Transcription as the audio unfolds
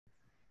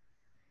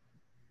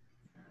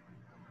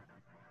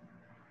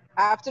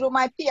I have to do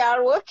my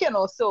PR work, you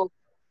know, so.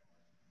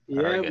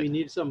 Yeah, we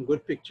need some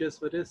good pictures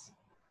for this.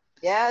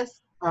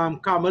 Yes.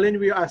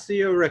 Carmelin, I see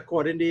you're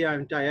recording the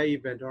entire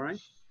event, all right?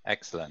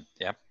 Excellent,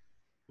 yeah.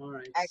 All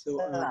right,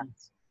 excellent.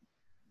 So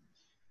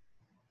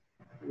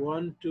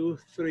 1, 2,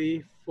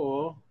 3,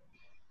 4.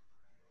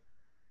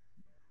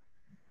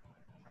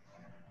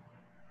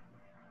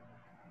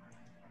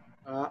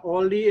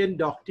 All the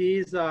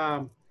inductees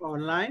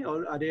online,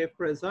 or are they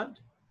present?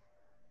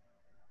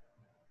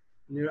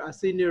 I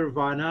see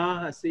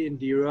Nirvana, I see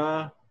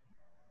Indira,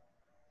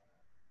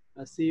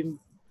 I see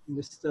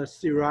Mr.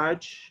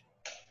 Siraj.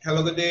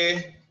 Hello, good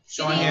day.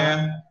 Sean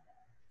here.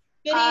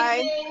 Good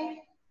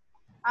evening.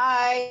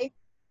 Hi.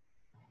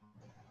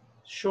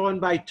 Sean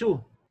by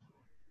 2.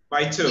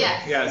 By 2,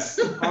 yes.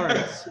 All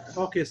right.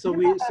 Okay, so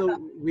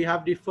we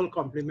have the full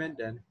complement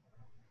then.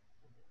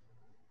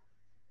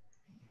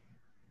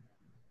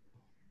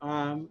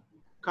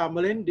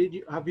 Carmelin,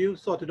 have you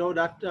sorted out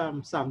that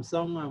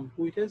Samsung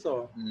who it is,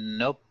 or?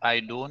 Nope, I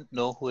don't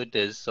know who it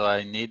is, so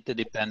I need to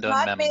depend on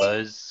Not me.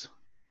 members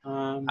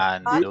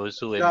and those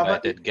who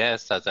invited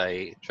guests as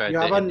I tried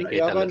to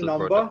indicate a little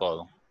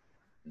protocol.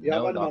 You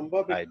have a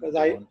number? Because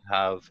I don't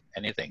have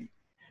anything.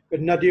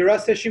 But Nadira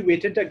says she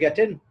waited to get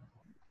in.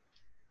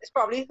 It's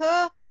probably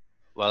her.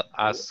 Well,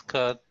 ask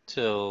her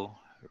to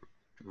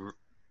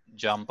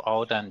jump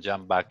out and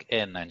jump back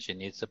in, and she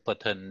needs to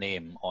put her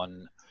name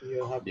on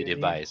the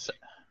device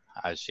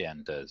as she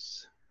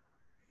enters.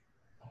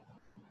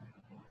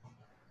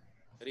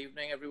 Good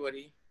evening,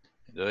 everybody.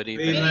 Good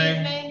evening. Good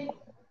evening.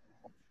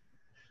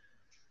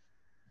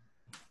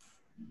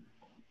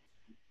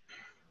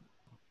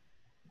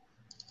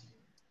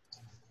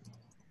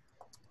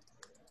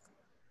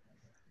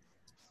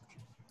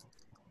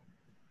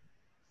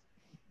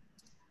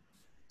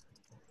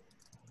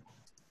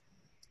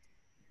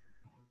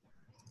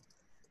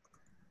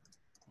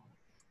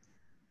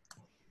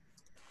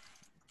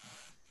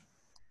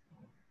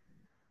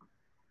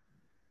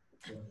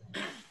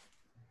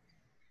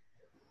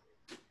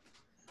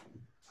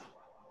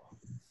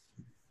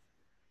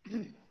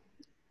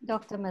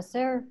 Dr.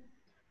 Masir.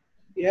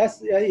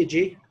 Yes,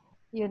 E.G.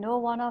 You know,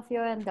 one of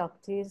your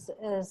inductees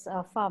is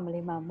a family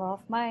member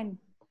of mine.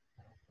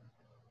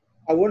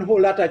 I won't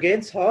hold that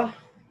against her.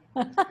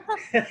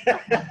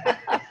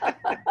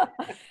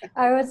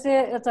 I would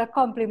say it's a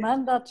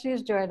compliment that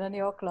she's joining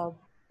your club.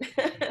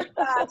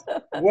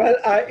 Well,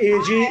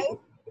 A.G.,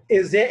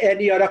 is there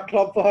any other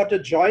club for her to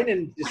join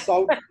in the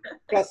South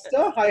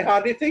Cluster? I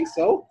hardly think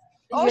so.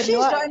 Oh, she's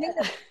joining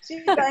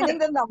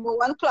the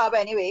 #1 club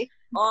anyway.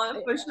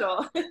 Oh, for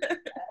sure.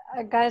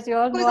 Guys, you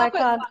all know I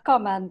can't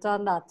comment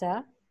on that,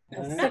 yeah?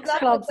 6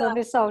 clubs in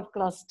the South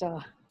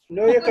Cluster.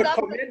 No, you could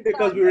comment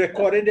because we're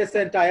recording this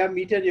entire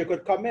meeting. You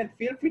could comment.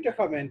 Feel free to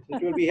comment.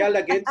 It will be held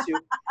against you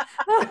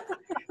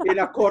in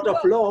a court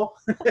of law.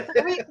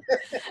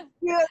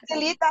 We'll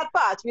delete that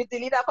part. We'll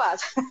delete that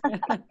part.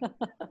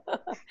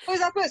 Who's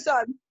that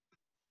person?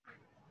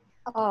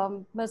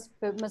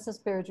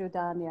 Mrs. Birju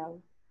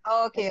Danielle.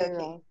 Okay,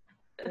 okay.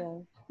 Yeah.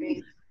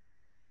 Great.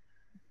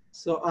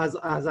 So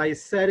as I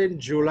said in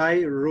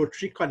July,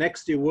 Rotary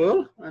connects the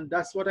world, and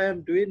that's what I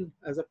am doing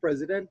as a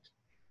president.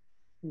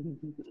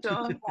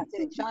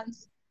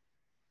 Congratulations.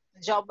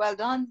 Job well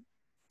done.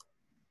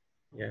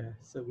 Yeah,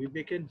 so we're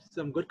making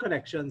some good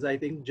connections, I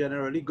think,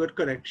 generally good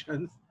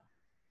connections.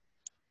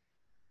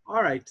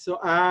 All right, so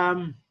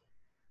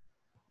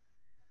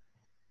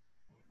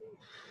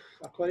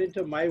according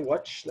to my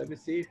watch, let me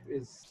see,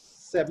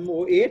 it's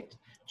 7:08.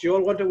 Do you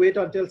all want to wait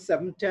until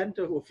 7:10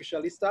 to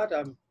officially start?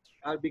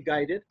 I'll be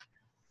guided.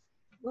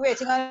 We're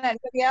waiting on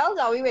anybody else?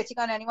 Are we waiting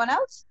on anyone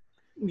else?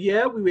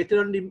 Yeah, we waited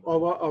on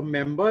our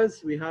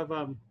members. We have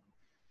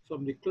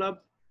from the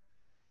club,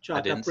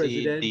 I didn't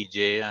president. see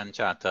DJ and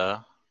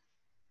Charter.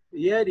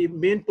 Yeah, the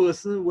main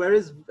person. Where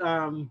is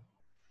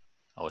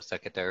our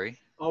secretary?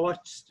 Our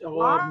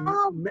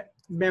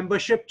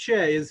membership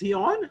chair. Is he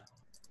on?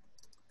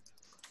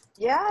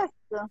 Yes.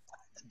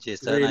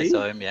 Jason, really? I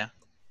saw him. Yeah.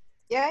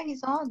 Yeah,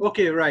 he's on.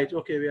 Okay, right.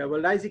 Okay, yeah.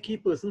 Well, that's the key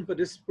person for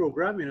this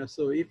program, you know.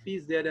 So if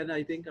he's there, then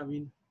I think, I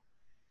mean,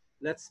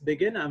 let's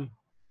begin.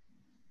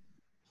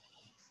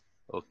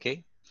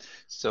 Okay.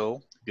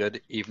 So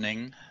good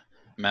evening,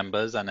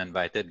 members and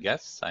invited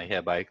guests. I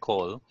hereby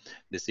call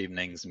this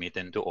evening's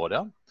meeting to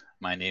order.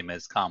 My name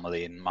is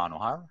Carmelin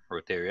Manohar,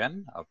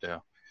 Rotarian of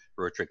the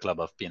Rotary Club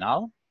of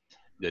Pinal.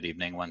 Good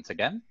evening once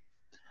again.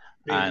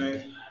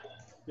 Good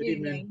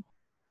evening.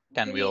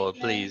 Can we all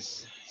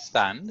please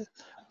stand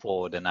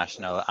for the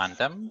national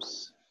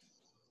anthems?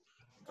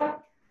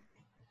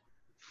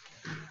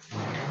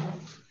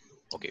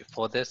 Okay,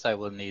 for this I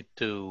will need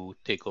to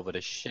take over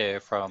the share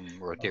from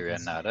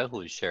Rotarian Nada,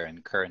 who is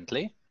sharing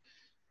currently.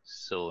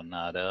 So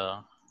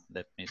Nada,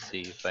 let me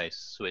see if I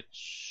switch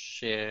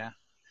share.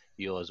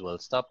 Yours will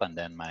stop and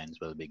then mine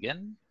will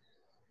begin.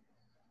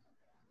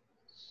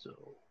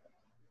 So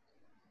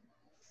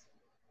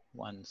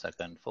 1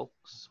 second,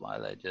 folks,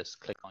 while I just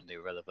click on the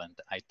relevant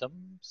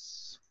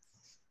items.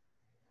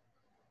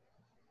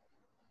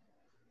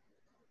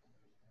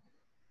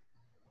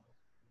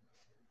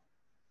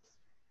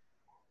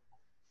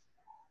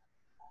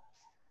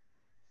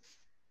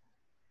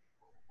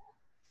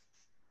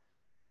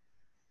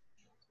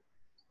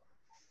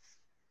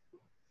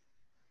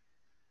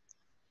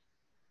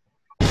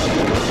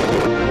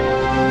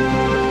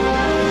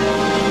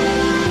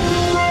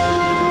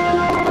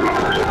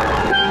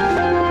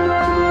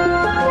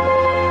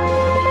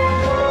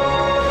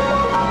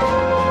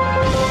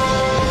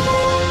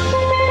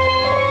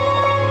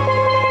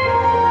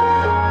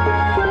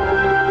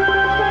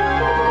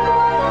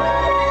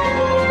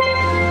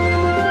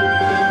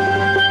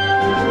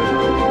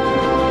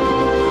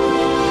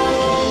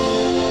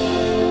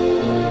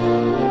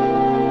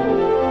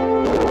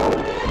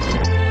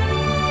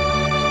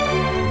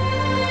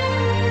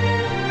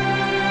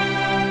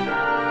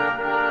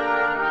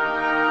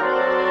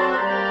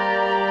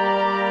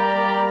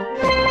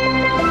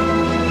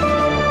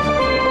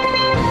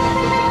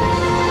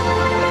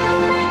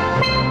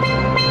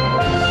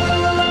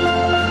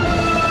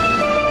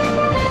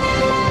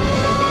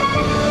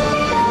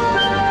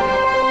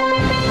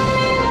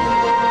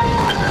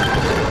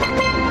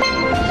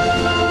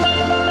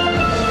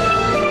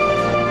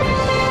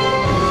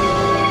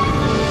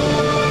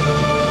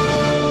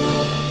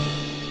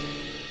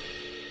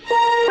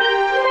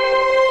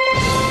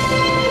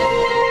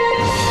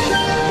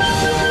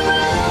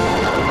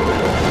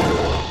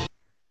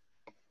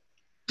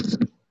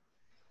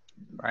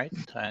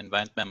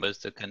 invite members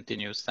to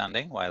continue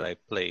standing while I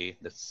play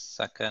the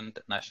second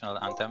national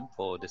anthem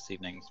for this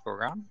evening's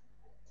program.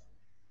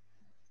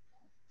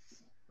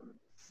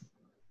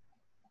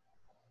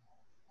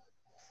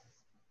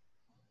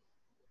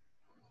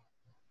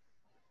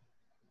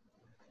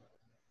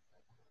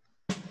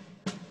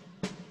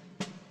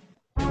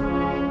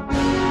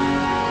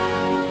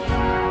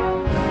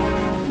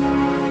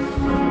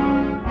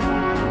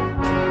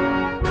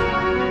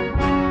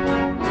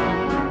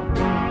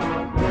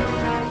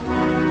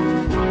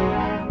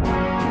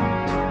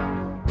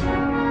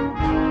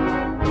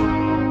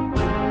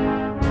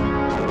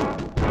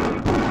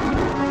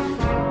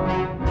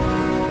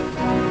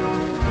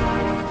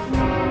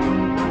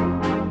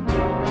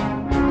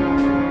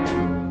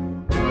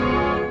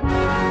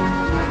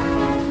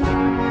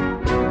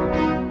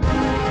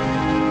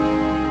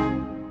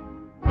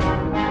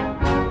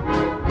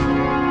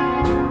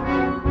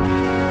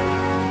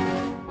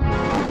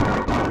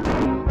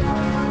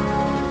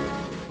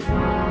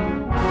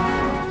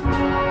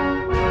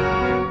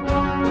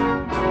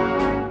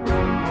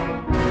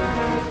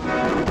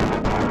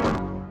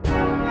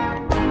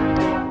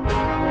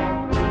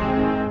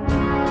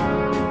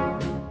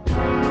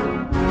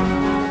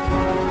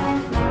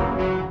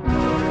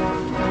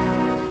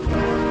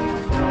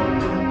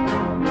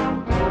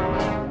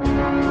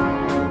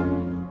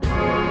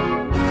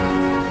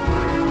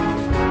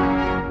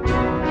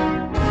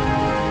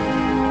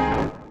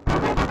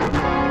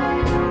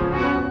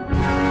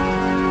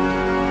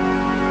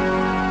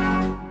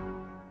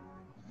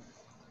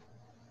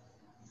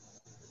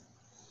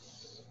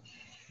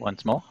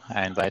 Once more,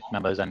 I invite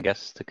members and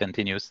guests to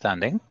continue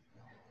standing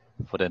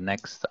for the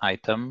next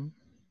item,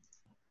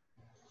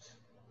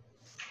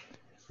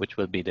 which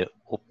will be the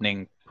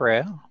opening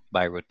prayer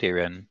by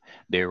Rotarian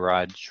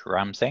Deiraj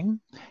Ramsingh.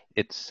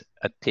 It's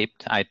a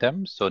taped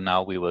item, so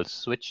now we will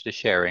switch the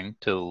sharing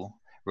to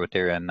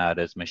Rotarian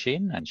Nada's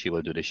machine, and she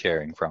will do the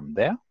sharing from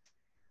there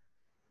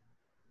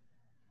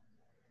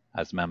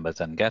as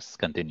members and guests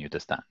continue to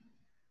stand.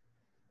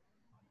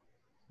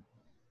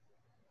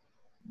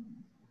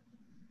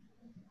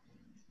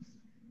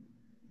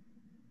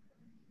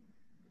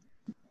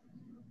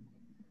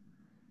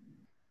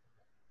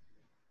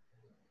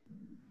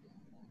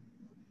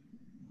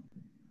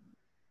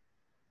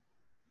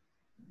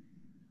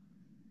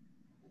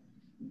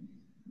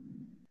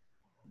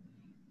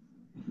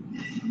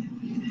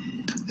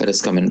 Let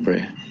us come in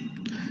prayer.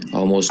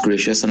 Our most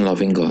gracious and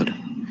loving God,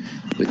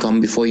 we come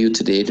before you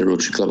today, the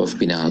Rotary Club of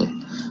Pinal,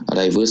 a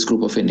diverse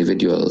group of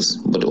individuals,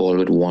 but all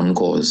with one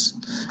cause,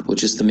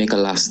 which is to make a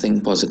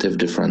lasting positive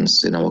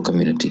difference in our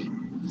community.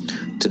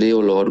 Today, O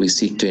Lord, we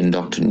seek to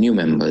induct new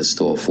members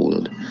to our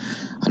fold,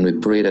 and we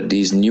pray that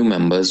these new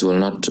members will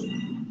not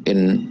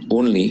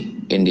only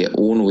in their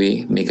own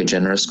way make a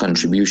generous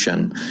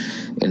contribution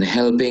in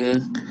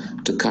helping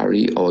to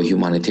carry our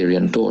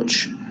humanitarian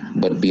torch,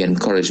 but be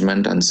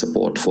encouragement and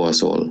support for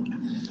us all.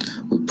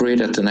 We pray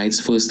that tonight's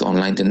first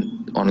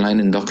online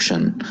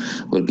induction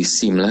will be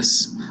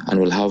seamless and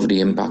will have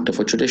the impact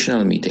of a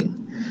traditional meeting.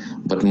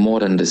 But more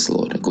than this,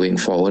 Lord, going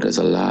forward as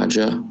a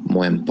larger,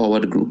 more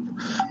empowered group,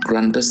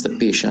 grant us the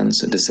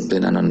patience,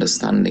 discipline, and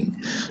understanding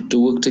to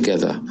work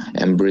together,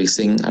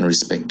 embracing and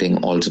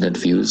respecting alternate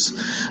views,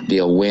 the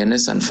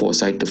awareness and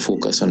foresight to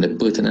focus on the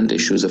pertinent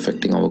issues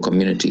affecting our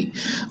community,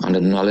 and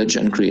the knowledge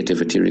and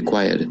creativity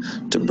required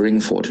to bring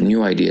forth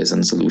new ideas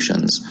and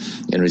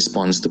solutions in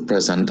response to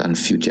present and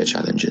future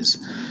challenges.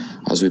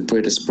 As we pray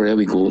this prayer,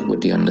 we go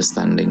with the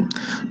understanding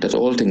that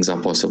all things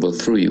are possible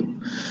through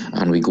you,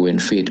 and we go in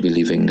faith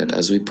believing that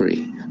as we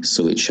pray,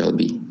 so it shall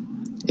be.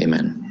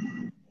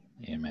 Amen.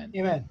 Amen.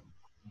 Amen.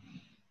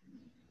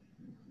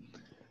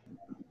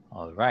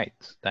 All right.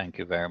 Thank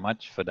you very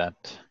much for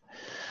that.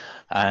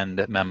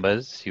 And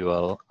members, you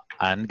all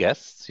and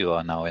guests, you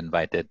are now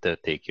invited to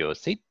take your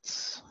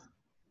seats.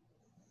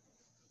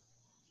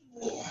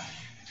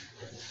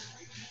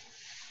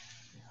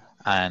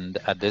 And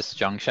at this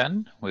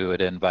junction, we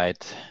would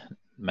invite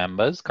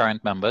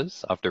current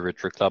members of the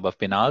Rotary Club of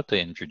Pinal to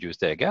introduce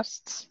their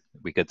guests.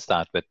 We could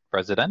start with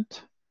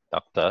President,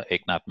 Dr.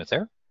 Eknath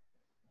Miser.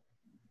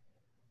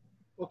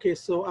 Okay,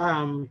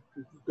 so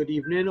good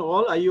evening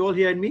all. Are you all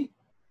hearing me?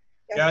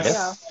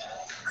 Yes.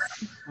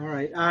 All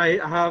right. I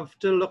have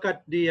to look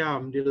at the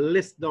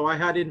list now. I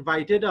had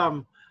invited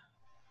one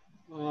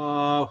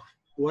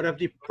of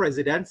the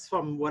presidents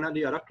from one of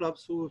the other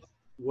clubs who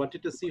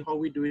wanted to see how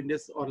we're doing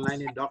this online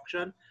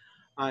induction.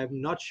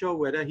 I'm not sure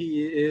whether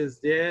he is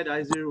there. That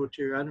is the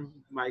Rotarian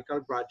Michael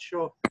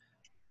Bradshaw.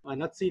 I've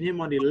not seen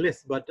him on the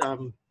list, but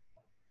that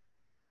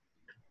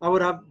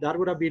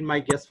would have been my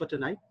guess for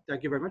tonight.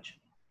 Thank you very much.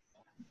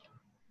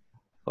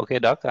 Okay,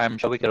 Doc, I'm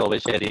sure we could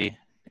always share the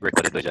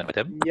recorded version with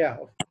him. Yeah,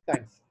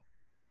 thanks.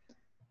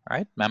 All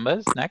right,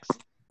 members, next.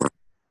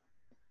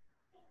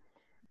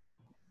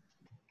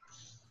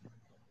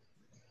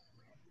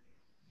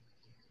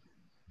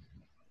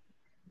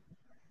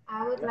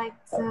 I would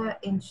like to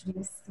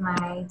introduce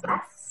my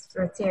guest,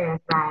 Rotarian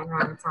Brian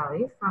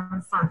Ramatawi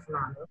from San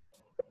Fernando.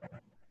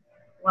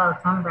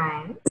 Welcome,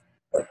 Brian.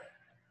 Thank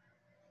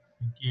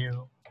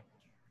you.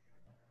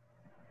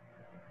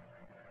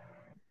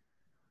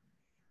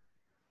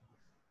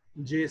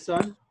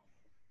 Jason.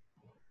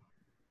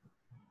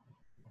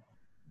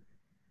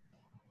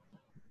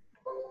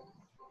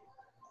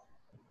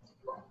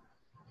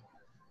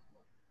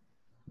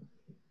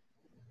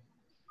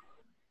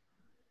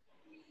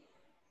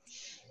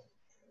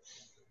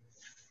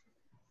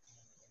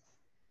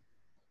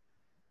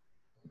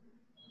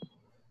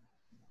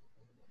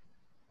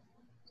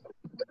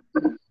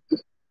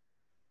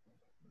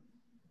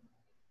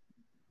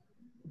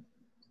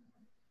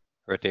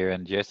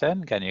 Rotarian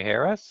Jason, can you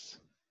hear us?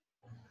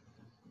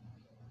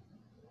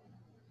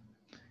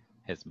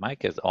 His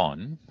mic is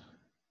on.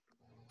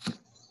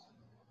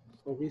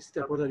 So we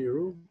step out of the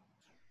room.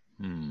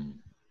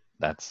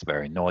 That's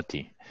very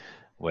naughty.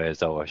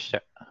 Where's our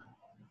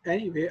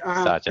Anyway,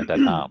 Sergeant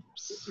at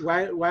Arms?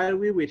 while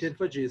we're waiting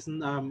for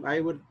Jason, I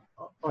would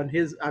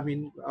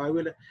I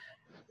will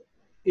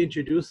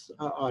introduce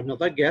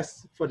another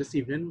guest for this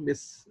evening,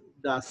 Miss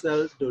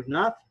Darcel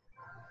Dodnath,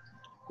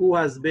 who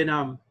has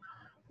been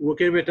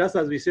working with us,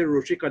 as we say,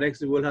 Rotary Connects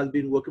the World has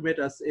been working with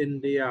us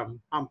in the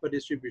hamper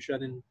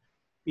distribution in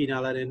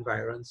Penal and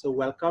Environ. So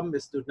welcome,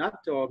 Ms.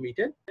 Dodnath, to our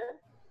meeting.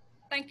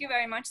 Thank you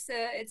very much,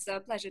 sir. It's a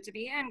pleasure to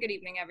be here, and good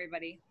evening,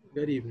 everybody.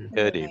 Good evening.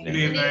 Good evening. Good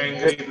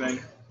evening.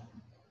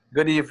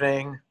 Good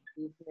evening.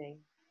 Good evening.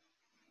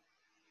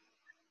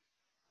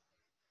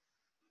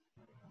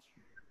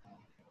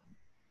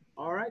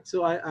 All right,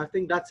 so I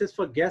think that's it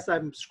for guests.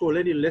 I'm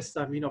scrolling the list.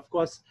 I mean, of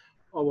course,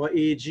 our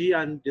AG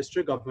and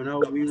district governor,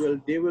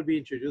 they will be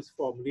introduced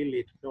formally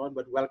later on,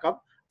 but welcome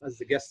as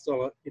the guests to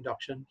our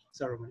induction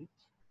ceremony.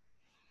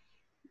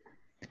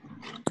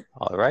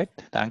 All right,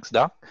 thanks,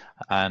 Doc.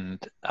 And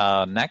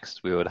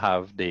next, we would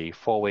have the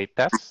four-way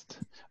test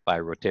by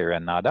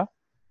Rotarian Nada.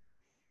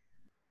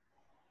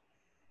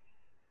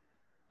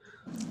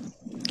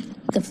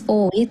 The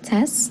four-way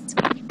test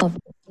of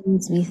the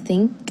things we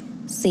think,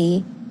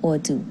 say, or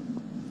do.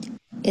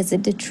 Is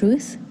it the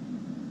truth?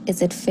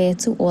 Is it fair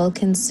to all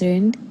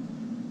concerned?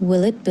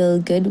 Will it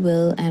build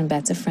goodwill and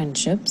better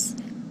friendships?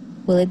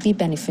 Will it be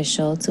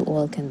beneficial to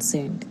all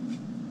concerned?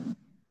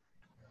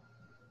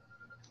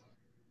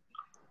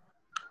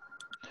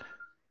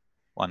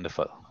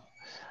 Wonderful.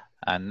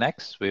 And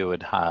next, we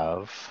would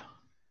have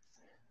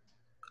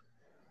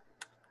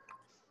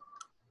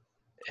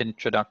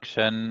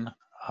introduction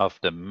of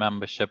the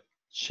membership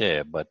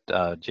chair, but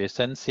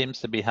Jason seems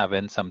to be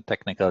having some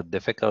technical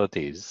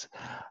difficulties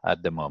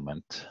at the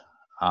moment.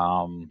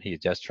 He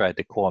just tried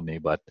to call me,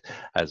 but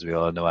as we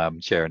all know, I'm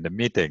chairing the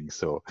meeting,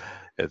 so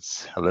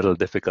it's a little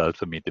difficult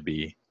for me to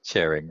be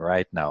chairing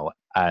right now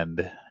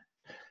and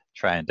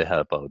trying to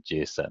help out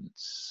Jason.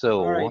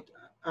 So, all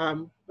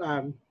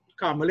right,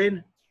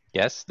 Carmelin.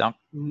 Yes, Doc.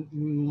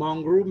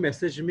 Mongru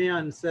messaged me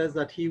and says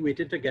that he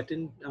waited to get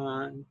in.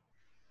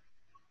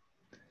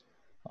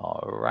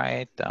 All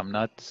right, I'm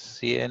not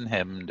seeing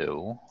him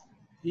though.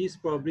 He's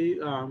probably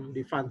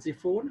the fancy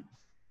phone.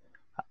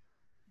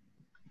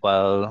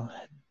 Well,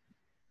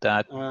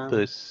 that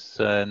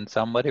person,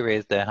 somebody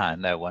raised their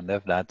hand. I wonder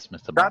if that's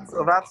Mr.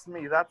 Mongru.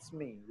 That's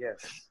me,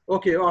 yes.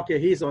 Okay,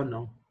 he's on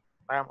now.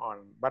 I'm on,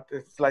 but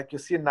it's like you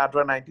see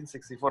Nadra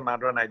 1964,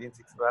 Nadra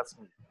 1960, that's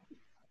me.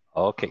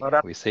 Okay,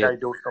 no, we see. I'm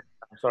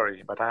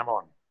sorry, but I'm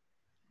on.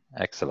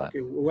 Excellent. Okay,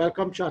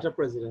 welcome, Charter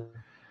President.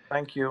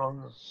 Thank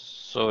you.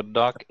 So,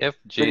 Doc, if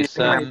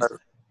Jason,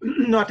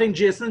 no, I think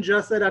Jason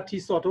just said that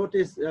he sought out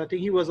his. I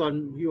think he was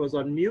on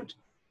mute.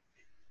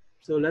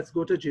 So let's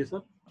go to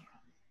Jason.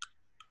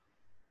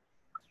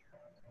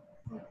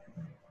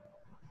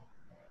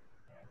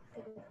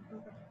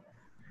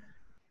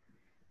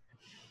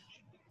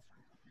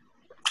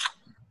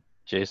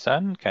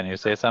 Jason, can you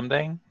say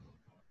something?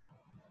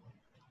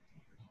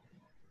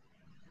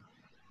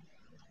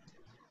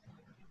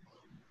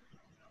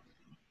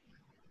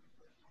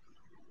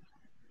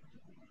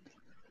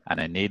 And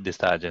I need the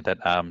Sergeant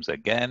at Arms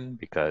again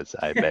because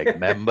I beg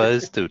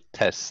members to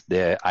test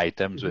their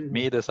items with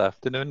me this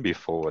afternoon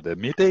before the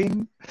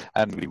meeting,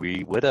 and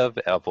we would have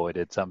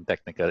avoided some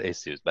technical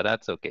issues, but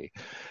that's okay.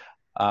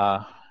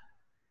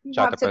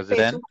 Charter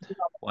President,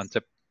 want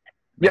to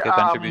make a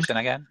contribution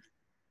again?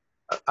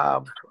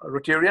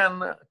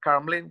 Rotarian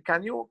Carmelin,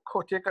 can you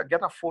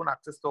get a phone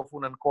access to a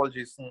phone and call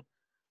Jason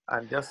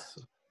and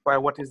just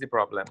find what is the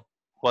problem?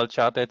 Well,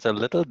 Charter, it's a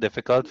little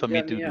difficult for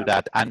me to do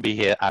that and be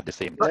here at the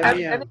same time.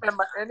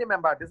 Any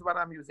member, this is what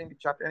I'm using the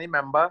chat. Any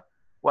member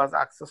who has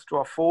access to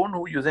a phone,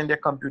 who using their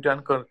computer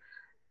and can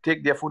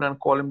take their phone and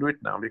call him, do it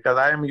now, because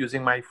I am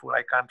using my phone.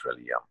 I can't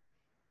really.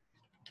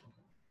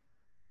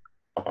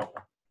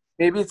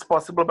 Maybe it's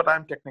possible, but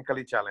I'm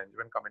technically challenged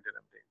when coming to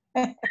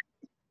them.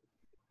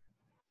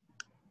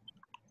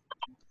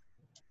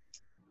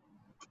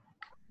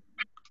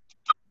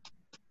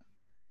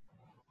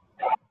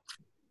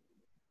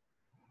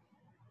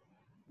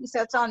 He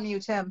said to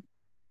unmute him.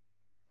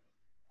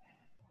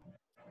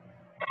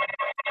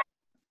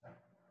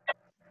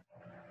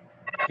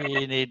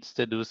 He needs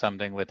to do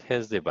something with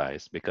his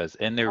device because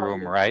in the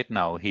room right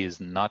now,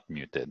 he's not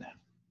muted.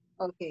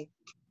 Okay.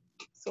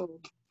 So.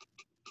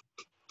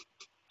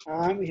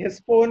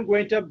 His phone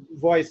going to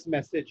voice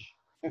message.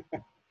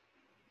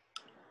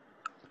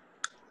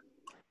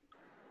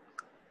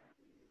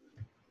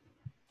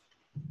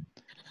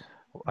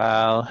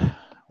 Well,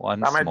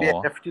 once That might be a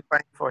more. hefty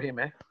fine for him,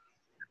 eh?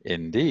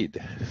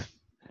 Indeed.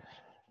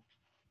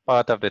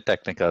 Part of the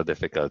technical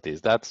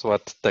difficulties. That's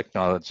what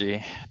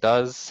technology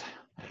does.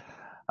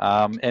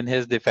 In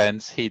his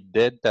defense, he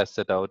did test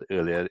it out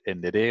earlier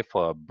in the day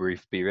for a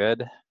brief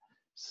period.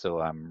 So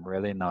I'm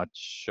really not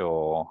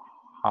sure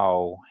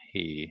how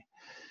he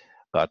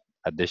got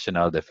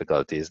additional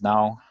difficulties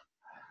now.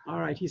 All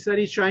right. He said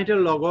he's trying to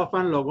log off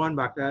and log on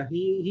back.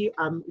 He's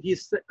on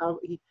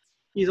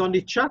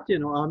the chat. You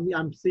know,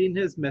 I'm seeing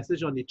his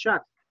message on the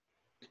chat.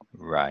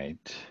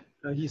 Right.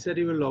 He said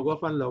he will log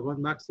off and log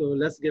on back. So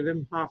let's give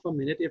him half a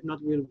minute. If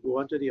not, we'll go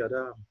on to the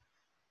other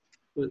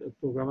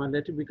program and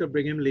we could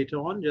bring him later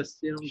on.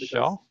 Just because,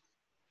 sure. All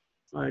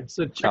right.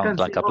 So check Sounds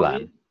like a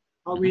plan.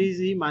 How is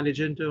he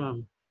managing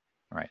to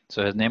Right.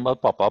 So his name will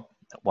pop up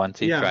once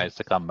he Yeah. tries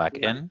to come back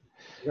in.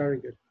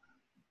 Very good.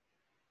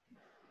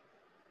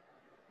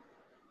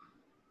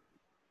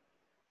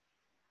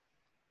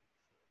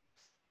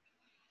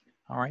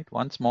 All right.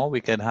 Once more,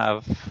 we can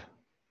have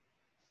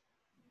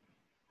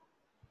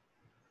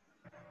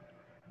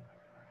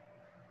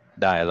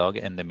dialogue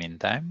in the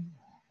meantime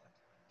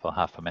for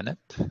half a minute.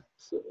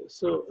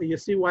 So you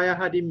see why I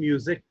had the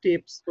music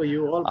tapes for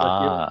you all,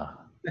 but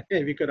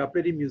we could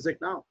upload the music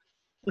now.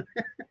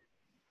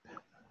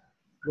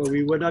 But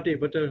we were not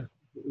able to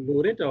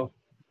load it, or?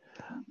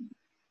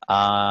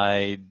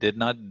 I did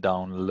not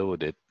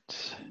download it.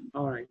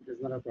 All right,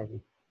 there's not a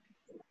problem.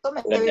 So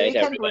Good maybe night, we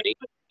can everybody.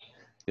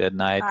 Good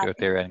night, Hi.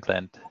 Rotary and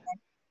Clint.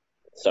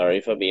 Sorry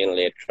for being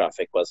late.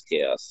 Traffic was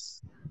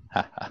chaos.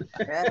 I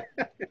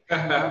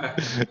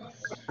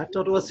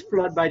thought it was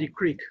flooded by the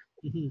creek.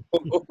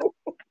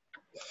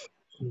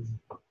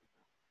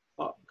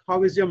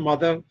 How is your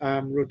mother,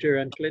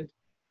 Rotary and Clint?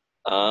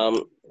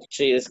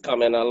 She is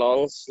coming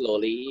along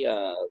slowly.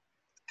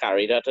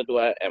 Carried her to do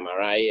an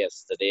MRI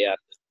yesterday at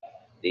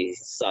the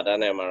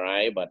Southern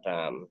MRI, but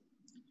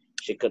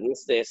she couldn't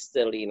stay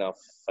still enough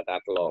for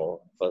that long.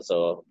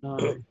 So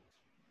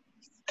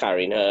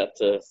carrying her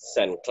to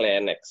St. Clair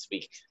next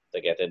week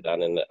to get it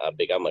done in a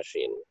bigger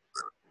machine.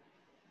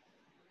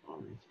 All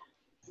right.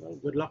 Well,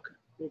 good luck.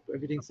 Hope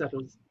everything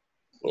settles.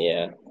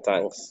 Yeah,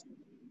 thanks.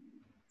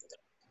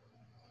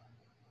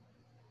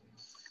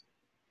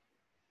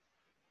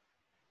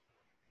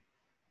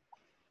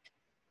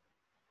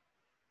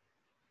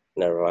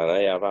 Nirvana,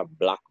 you have a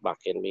black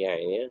backing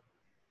behind you.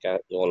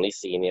 Can't only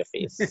see in your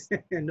face.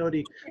 No,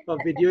 the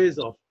video is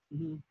off.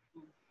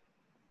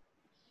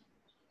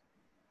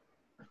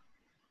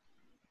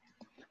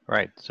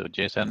 Right, so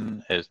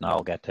Jason is now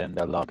getting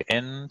the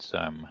login, so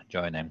I'm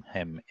joining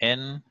him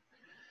in.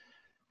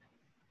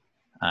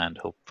 And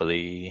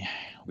hopefully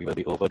we will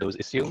be over those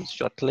issues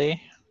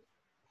shortly.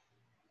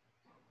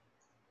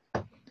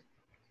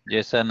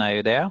 Jason, are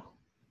you there?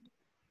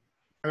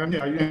 I am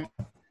here.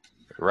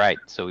 Right,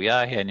 so we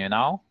are hearing you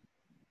now.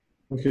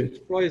 Okay. The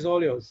floor is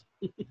all yours.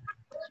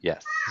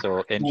 Yes,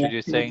 so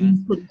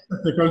introducing.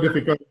 Technical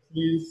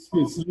difficulties,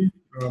 firstly.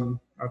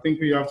 I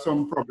think we have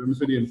some problems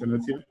with the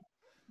internet here.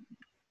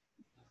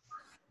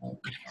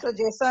 So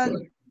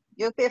Jason,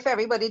 you pay for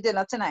everybody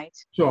dinner tonight.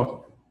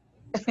 Sure.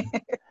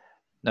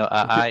 No,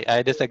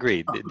 I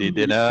disagree. The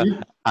dinner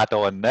at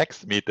our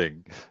next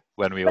meeting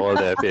when we all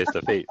there face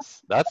to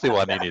face. That's the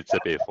one he needs to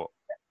pay for.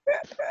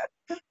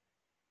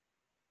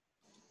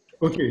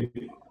 Okay.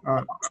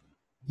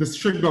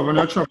 District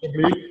Governor Trevor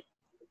Blake,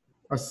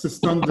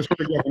 Assistant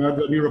District Governor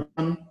Debbie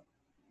Rupan,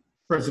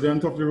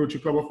 President of the Rotary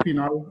Club of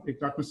Pinal,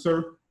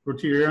 Ikakmusser,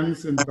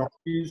 Rotarians,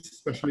 inductees,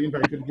 specially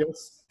invited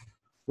guests.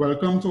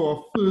 Welcome to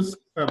our first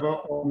ever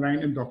online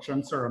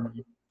induction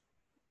ceremony.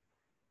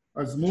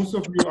 As most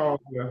of you are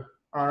aware,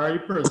 RI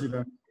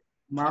President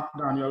Mark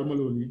Daniel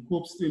Maloney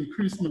hopes to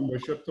increase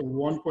membership to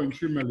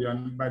 1.3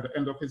 million by the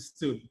end of his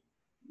term.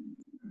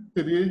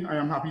 Today, I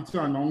am happy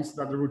to announce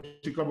that the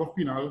Rotary Club of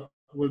Pinal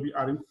will be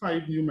adding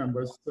 5 new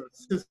members to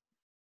assist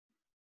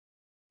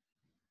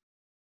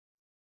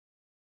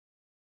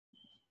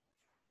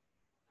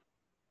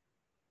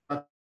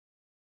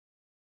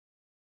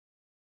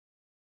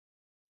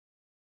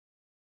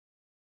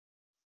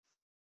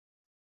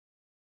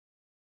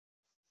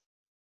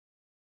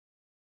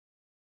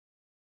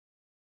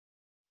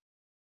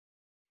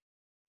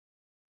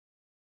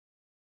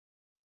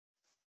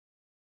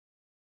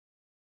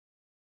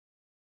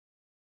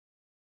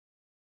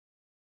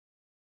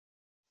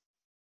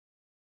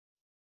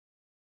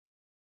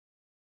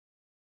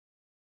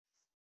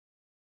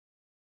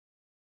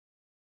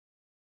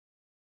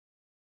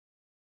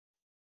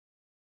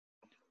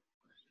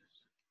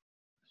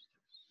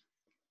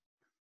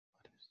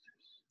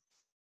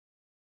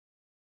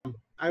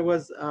I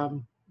was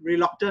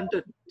reluctant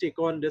to take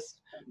on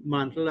this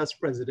mantle as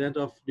president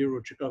of the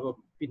Rotary Club of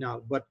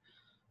Pinal, but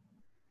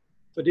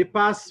for the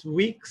past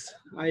weeks,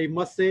 I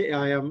must say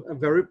I am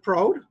very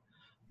proud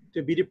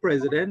to be the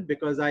president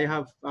because I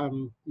have, I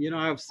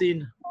have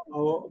seen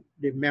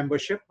the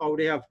membership, how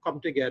they have come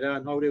together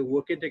and how they're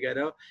working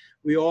together.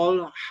 We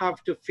all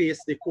have to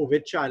face the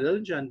COVID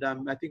challenge, and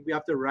I think we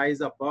have to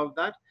rise above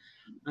that.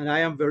 And I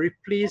am very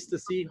pleased to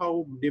see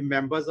how the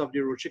members of the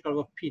Rotary Club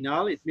of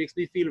Penal, it makes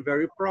me feel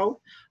very proud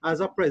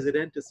as a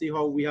president to see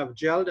how we have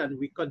gelled and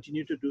we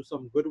continue to do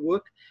some good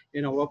work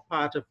in our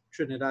part of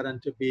Trinidad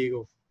and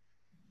Tobago.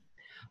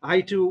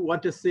 I too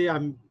want to say,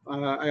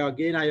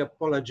 again, I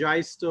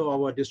apologize to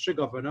our district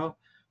governor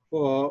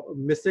for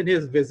missing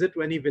his visit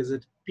when he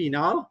visited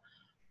Penal.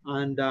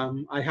 And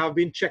I have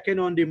been checking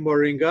on the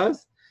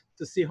Moringas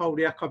to see how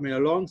they are coming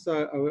along.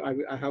 So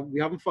we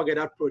haven't forget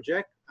that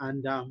project.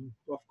 And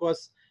of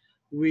course,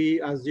 we,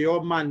 as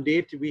your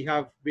mandate, we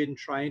have been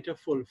trying to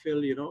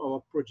fulfill,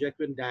 our project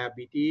with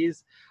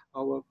diabetes,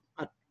 our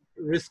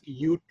at-risk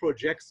youth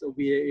projects. So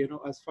we,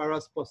 as far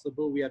as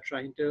possible, we are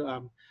trying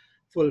to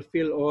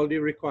fulfill all the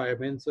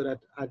requirements so that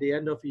at the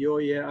end of your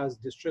year as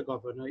district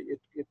governor,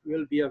 it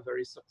will be a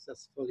very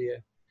successful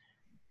year.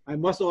 I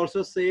must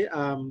also say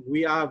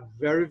we are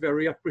very,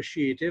 very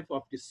appreciative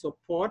of the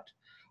support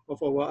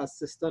of our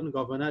assistant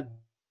governor.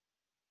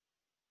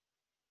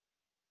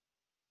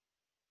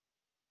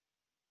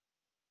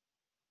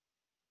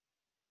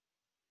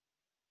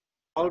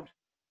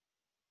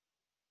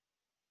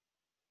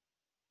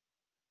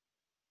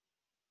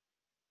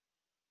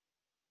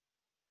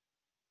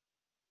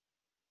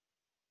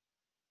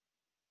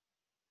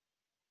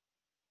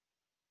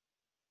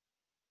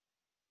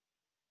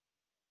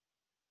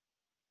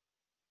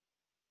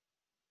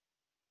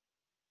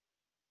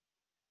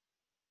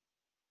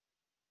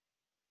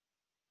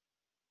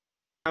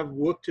 Have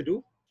work to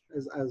do,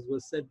 as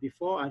was said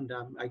before, and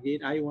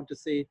again, I want to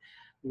say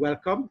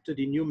welcome to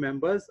the new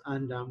members,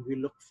 and we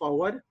look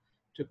forward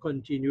to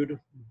continue to,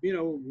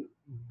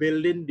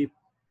 building the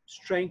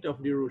strength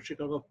of the Rotary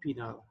Club of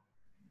Penal.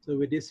 So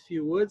with these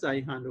few words,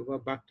 I hand over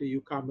back to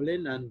you,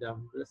 Carmelin, and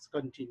let's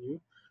continue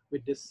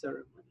with this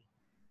ceremony.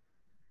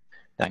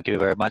 Thank you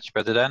very much,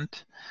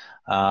 President.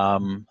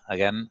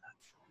 Again,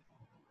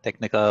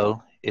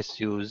 technical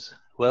issues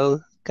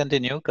will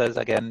continue because,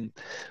 again,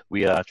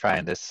 we are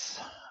trying this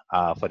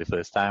for the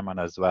first time, and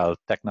as well,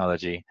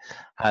 technology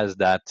has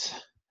that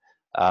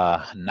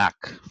knack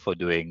for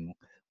doing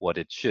what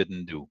it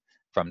shouldn't do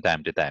from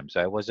time to time.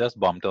 So I was just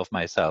bumped off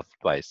myself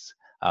twice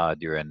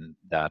during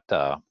that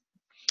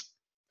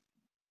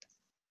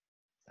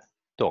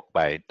talk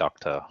by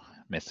Dr.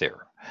 Messir.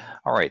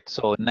 All right,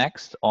 so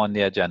next on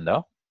the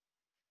agenda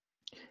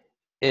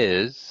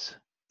is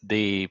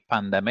the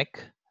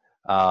pandemic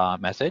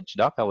message.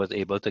 Doc, I was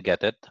able to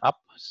get it up,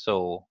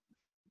 so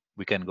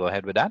we can go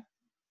ahead with that.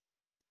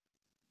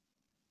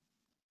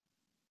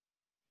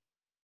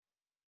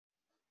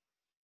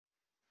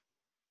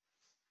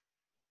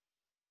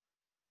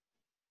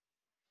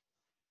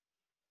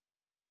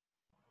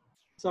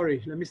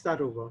 Sorry, let me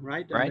start over,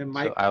 right? Right. And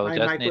So I will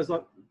just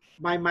need...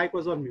 my mic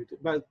was on mute,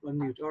 but on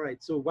mute. All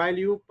right. So while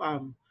you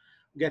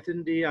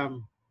getting the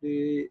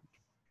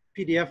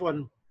PDF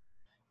on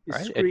the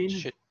right.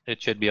 screen, it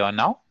should be on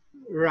now.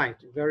 Right.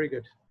 Very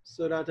good.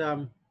 So that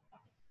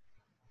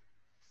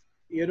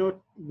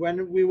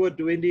when we were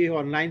doing the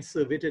online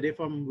survey today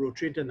from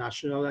Rotary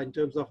International in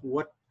terms of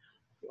what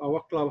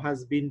our club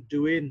has been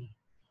doing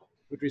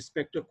with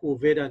respect to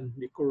COVID and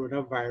the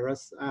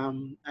coronavirus,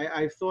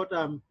 I thought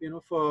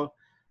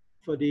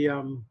for the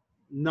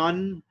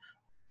non-teaching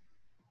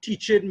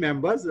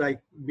members,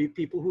 like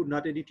people who are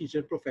not in the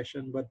teaching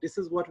profession, but this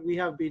is what we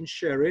have been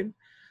sharing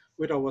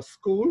with our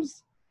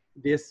schools,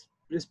 this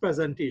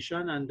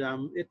presentation, and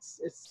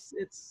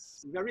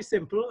it's very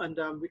simple, and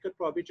we could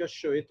probably just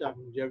show it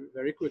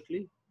very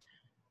quickly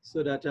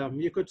so that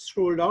you could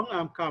scroll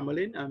down,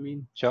 Carmelin, I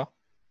mean. Sure.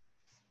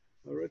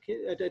 Okay,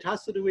 it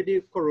has to do with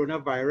the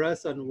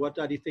coronavirus and what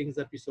are the things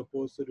that we're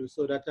supposed to do.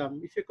 So that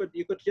if you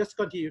could just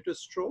continue to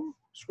scroll,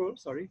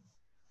 sorry.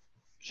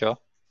 Sure.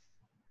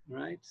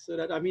 Right, so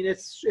that, I mean,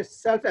 it's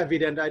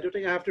self-evident. I don't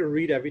think I have to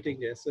read everything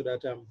there. So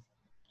that the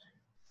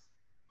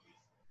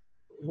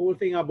whole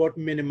thing about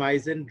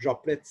minimizing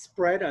droplet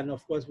spread, and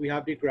of course we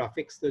have the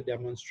graphics to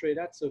demonstrate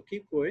that. So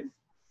keep going.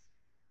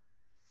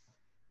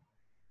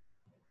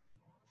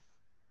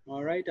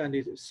 All right, and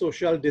the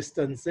social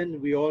distancing,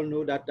 we all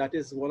know that that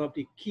is one of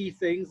the key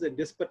things in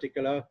this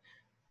particular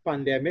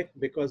pandemic,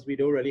 because we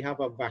don't really have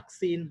a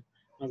vaccine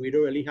and we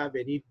don't really have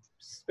any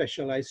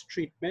specialized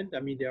treatment. I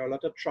mean, there are a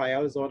lot of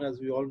trials on, as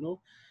we all know,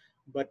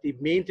 but the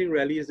main thing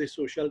really is the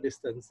social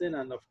distancing,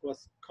 and of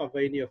course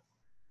covering your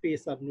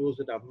face and nose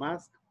with a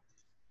mask.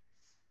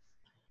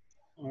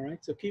 All right,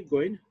 so keep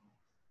going.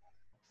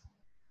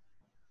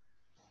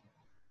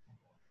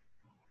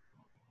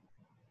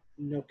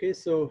 Okay,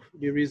 so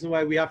the reason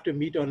why we have to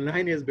meet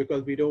online is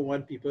because we don't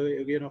want people,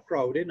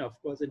 crowding. Of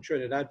course, in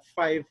Trinidad,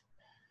 5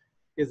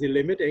 is the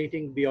limit.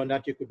 Anything beyond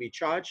that, you could be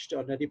charged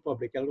under the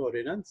public health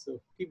ordinance. So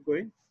keep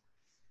going.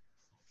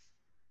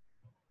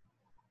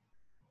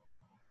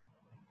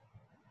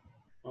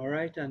 All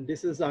right, and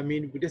this is, I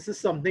mean, this is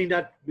something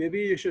that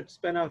maybe you should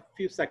spend a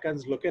few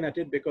seconds looking at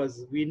it,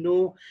 because we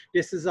know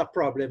this is a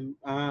problem.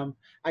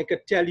 I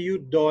could tell you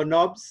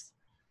doorknobs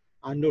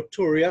are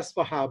notorious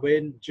for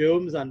harboring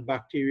germs and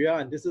bacteria.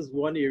 And this is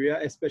one area,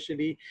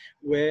 especially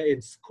where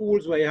in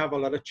schools where you have a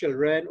lot of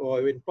children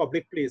or in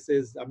public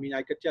places. I mean,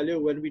 I could tell you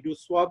when we do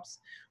swabs,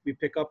 we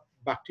pick up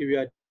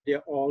bacteria there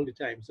all the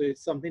time. So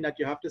it's something that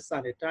you have to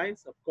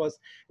sanitize. Of course,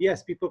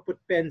 yes, people put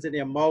pens in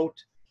their mouth.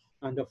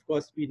 And of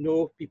course, we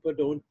know people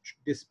don't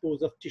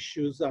dispose of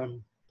tissues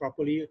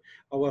properly.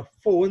 Our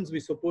phones,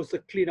 we're supposed to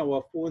clean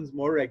our phones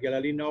more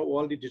regularly now,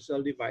 all the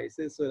digital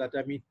devices, so that,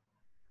 I mean,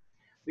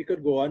 we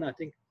could go on. I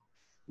think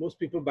most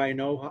people by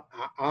now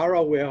are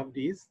aware of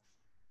these.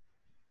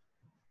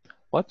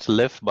 What's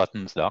lift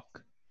buttons,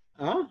 Doc?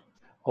 Huh?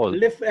 Oh,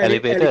 Lift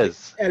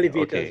elevators.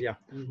 elevators, Okay. yeah.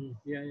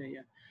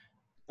 Yeah.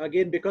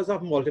 Again, because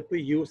of multiple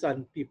use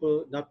and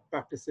people not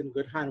practicing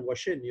good hand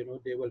washing, you know,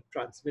 they will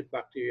transmit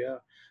bacteria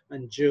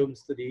and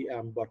germs to the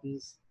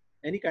buttons,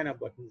 any kind of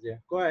buttons, yeah.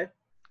 Go ahead.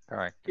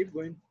 Correct. Keep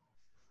going.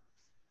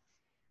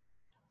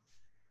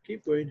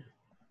 Keep going.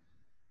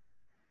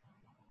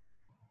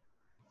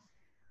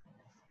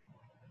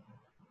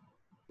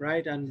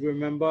 Right, and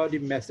remember the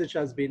message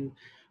has been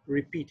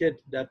repeated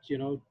that, you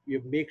know,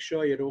 you make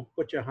sure you don't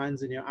put your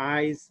hands in your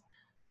eyes,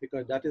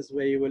 because that is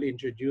where you will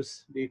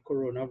introduce the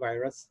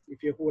coronavirus.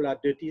 If you hold a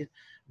dirty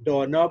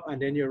doorknob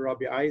and then you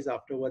rub your eyes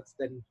afterwards,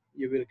 then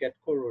you will get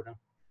corona,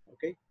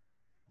 okay?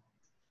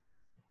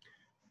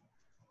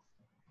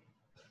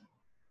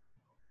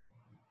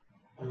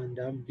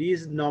 And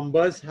these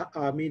numbers,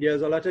 I mean,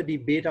 there's a lot of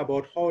debate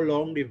about how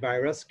long the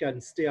virus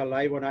can stay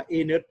alive on an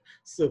inert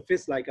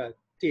surface like a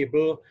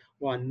table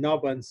or a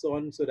knob and so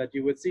on, so that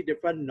you would see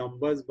different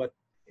numbers. But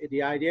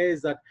the idea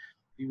is that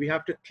we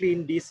have to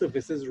clean these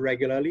surfaces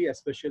regularly,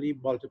 especially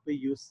multiple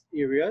use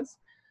areas,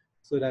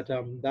 so that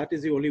that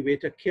is the only way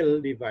to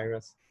kill the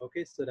virus.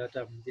 Okay, so that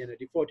you know,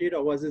 the 48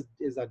 hours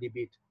is a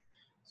debate.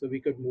 So we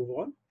could move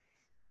on.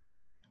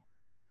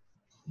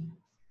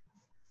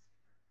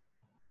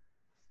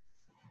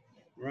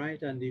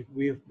 Right, and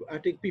I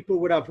think people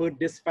would have heard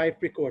these 5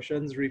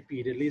 precautions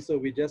repeatedly, so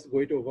we just go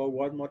it over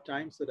one more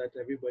time so that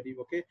everybody,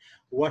 okay?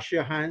 Wash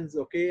your hands,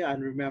 okay?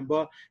 And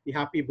remember the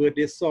happy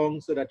birthday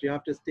song, so that you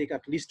have to take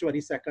at least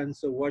 20 seconds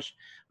to wash,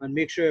 and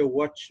make sure you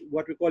watch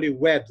what we call the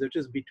webs, which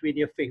is between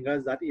your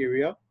fingers, that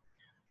area.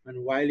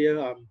 And while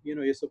you're, you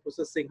know, you're supposed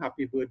to sing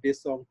happy birthday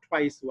song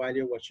twice while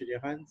you're washing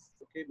your hands,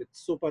 okay? With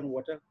soap and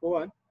water, go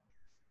on.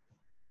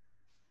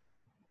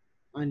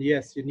 And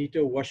yes, you need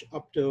to wash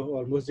up to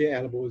almost your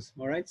elbows,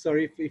 all right?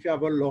 Sorry, if you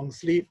have a long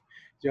sleeve,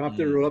 you have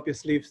to roll up your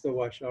sleeves to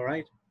wash, all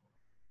right?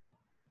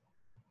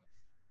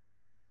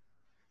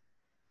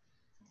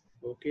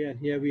 Okay, and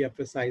here we are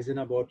emphasizing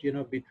about, you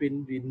know,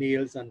 between the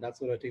nails and that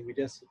sort of thing. We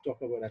just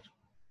talk about that.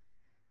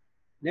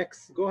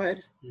 Next, go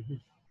ahead.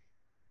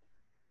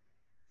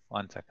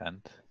 1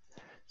 second.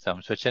 So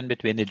I'm switching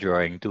between the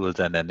drawing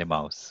tools and then the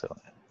mouse. So.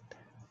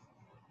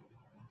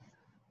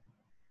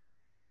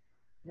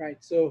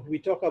 Right, so we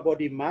talk about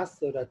the masks,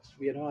 so that,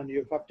 you know, and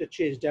you have to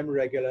change them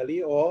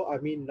regularly, or, I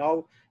mean,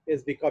 now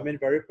it's becoming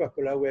very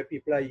popular where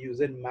people are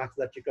using masks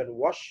that you can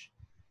wash.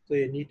 So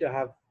you need to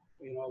have,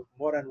 you know,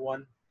 more than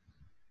one,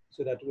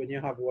 so that when you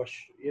have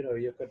wash, you know,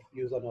 you could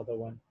use another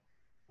one,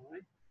 all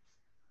right?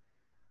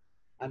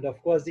 And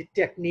of course, the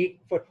technique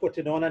for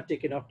putting on and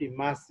taking off the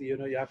mask, you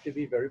know, you have to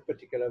be very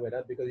particular with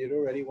that, because you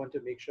don't really want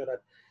to make sure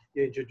that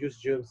you introduce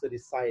germs to the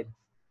side,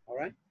 all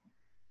right?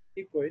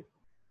 Keep going.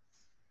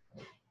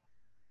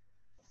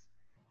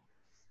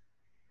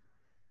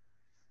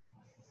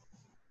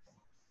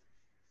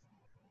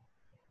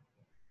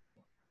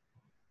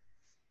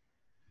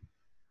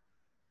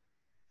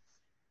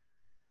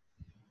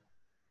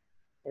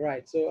 All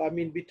right, so I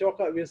mean, we talk,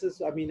 this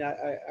is, I mean,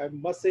 I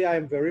must say I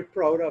am very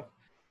proud of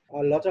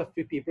a lot of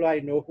the people I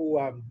know who,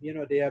 you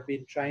know, they have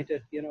been trying to,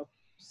 you know,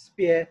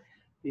 spare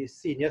the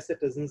senior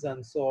citizens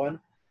and so on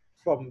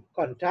from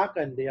contact,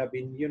 and they have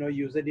been, you know,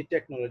 using the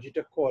technology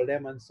to call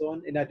them and so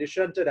on. In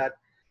addition to that,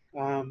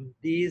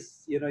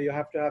 these, you know, you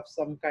have to have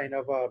some kind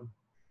of,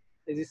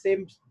 it's the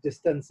same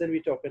distancing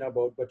we're talking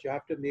about, but you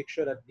have to make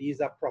sure that these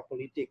are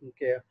properly taken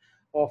care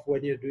of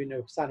when you're doing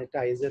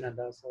sanitizing and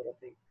that sort of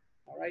thing.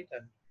 All right,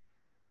 and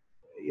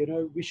you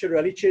know, we should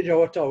really change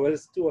our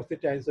towels 2 or 3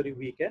 times a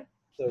week, eh?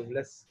 So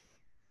let's,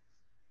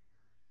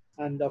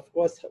 and of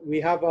course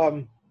we have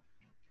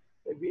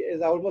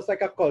it's almost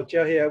like a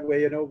culture here where,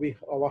 you know,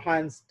 our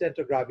hands tend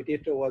to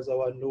gravitate towards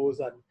our nose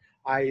and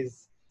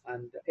eyes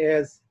and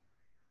ears.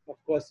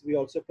 Of course, we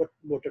also put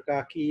motor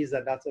car keys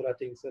and that sort of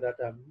thing, so that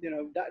you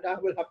know,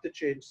 that will have to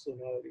change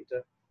sooner or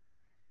later.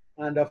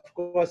 And of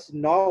course,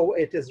 now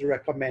it is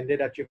recommended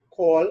that you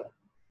call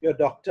your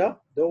doctor.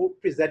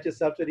 Don't present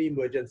yourself to the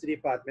emergency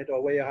department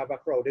or where you have a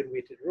crowded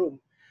waiting room,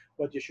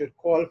 but you should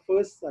call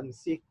first and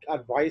seek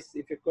advice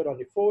if you could on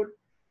the phone.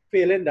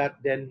 Failing that,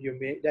 then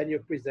you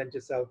present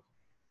yourself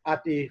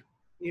at the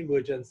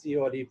emergency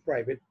or the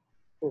private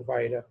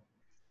provider.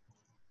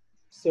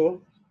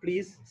 So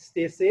please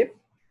stay safe.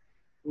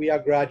 We are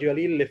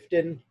gradually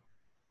lifting,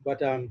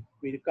 but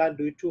we can't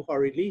do it too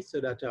hurriedly, so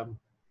that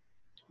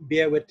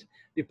bear with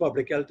the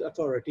public health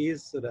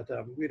authorities so that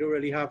we don't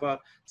really have a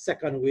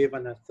second wave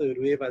and a third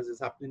wave as is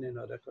happening in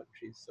other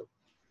countries. So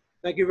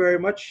thank you very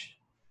much.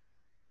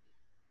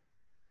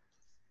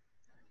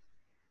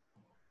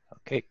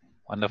 Okay,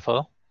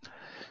 wonderful.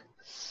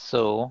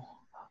 So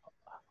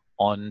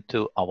on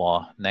to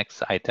our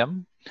next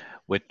item,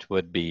 which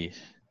would be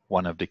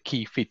one of the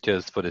key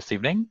features for this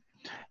evening,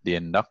 the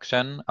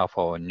induction of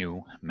our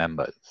new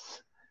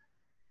members.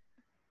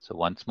 So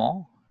once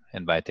more,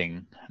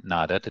 inviting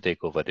Nada to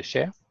take over the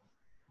share.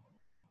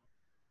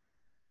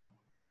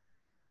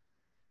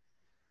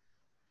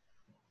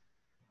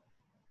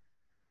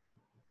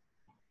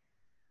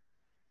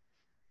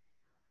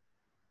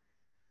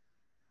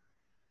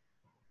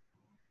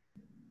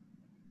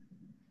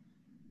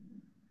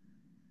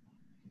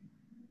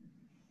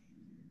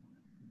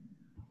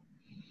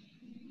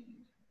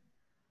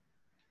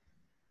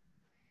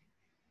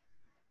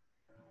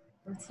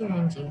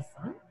 Rotarian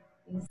Jason,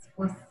 you're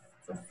supposed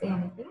to say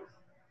anything?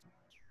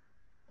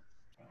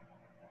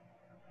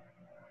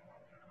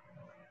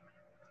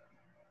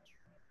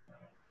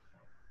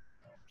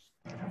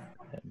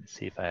 Let me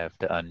see if I have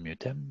to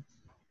unmute him.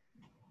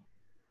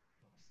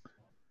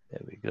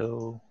 There we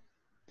go.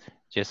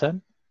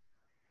 Jason?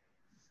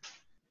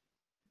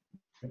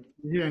 You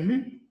hearing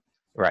me?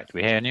 Right,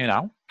 we're hearing you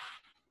now.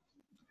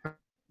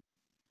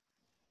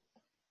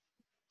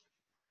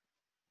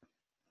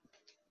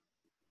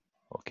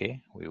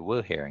 Okay, we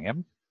were hearing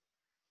him.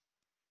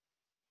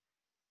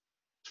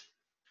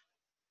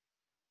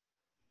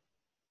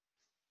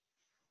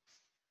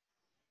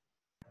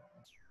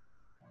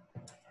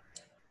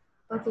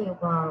 Okay,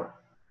 well,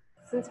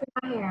 since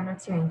we're not here on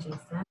Rotarian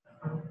Jason,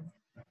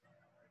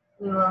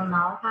 we will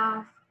now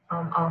have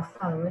our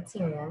fellow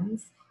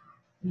Rotarians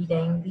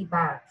reading the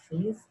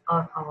biographies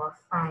of our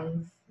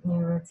 5 new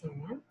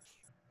Rotarians.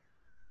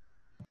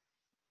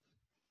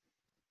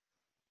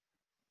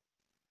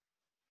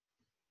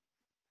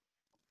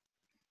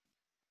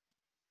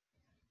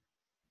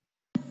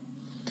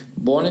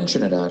 Born in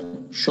Trinidad,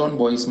 Sean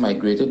Boyce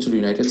migrated to the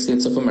United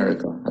States of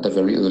America at a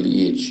very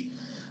early age.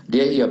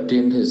 There he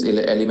obtained his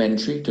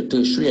elementary to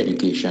tertiary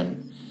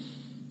education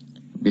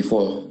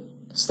before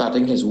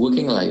starting his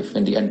working life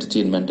in the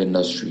entertainment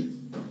industry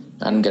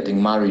and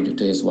getting married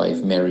to his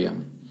wife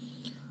Miriam.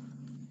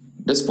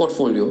 This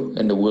portfolio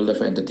in the world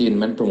of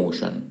entertainment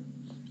promotion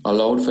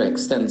allowed for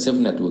extensive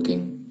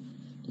networking,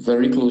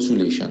 very close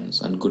relations,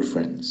 and good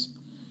friends.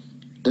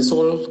 This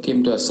all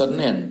came to a sudden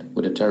end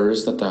with the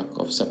terrorist attack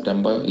of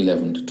September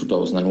 11,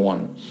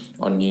 2001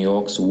 on New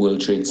York's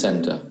World Trade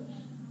Center,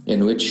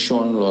 in which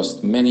Sean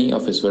lost many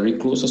of his very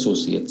close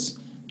associates,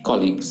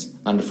 colleagues,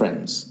 and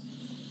friends.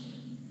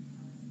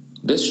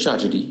 This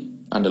tragedy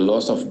and the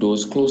loss of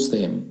those close to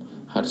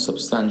him had a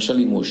substantial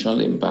emotional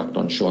impact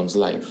on Sean's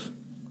life.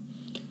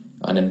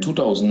 And in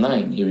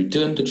 2009, he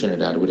returned to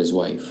Trinidad with his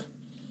wife.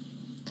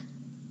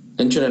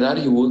 In Trinidad,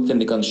 he worked in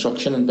the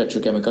construction and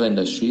petrochemical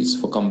industries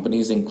for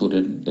companies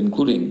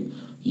including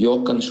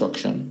York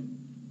Construction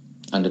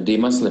and the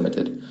Damas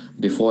Limited,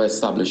 before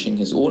establishing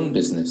his own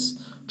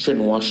business,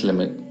 Trinwash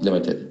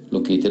Limited,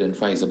 located in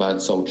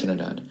Faizabad, South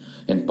Trinidad,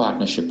 in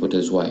partnership with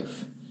his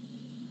wife.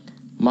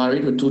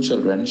 Married with 2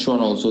 children, Sean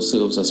also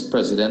serves as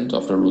president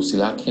of the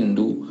Rosilak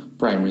Hindu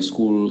Primary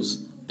Schools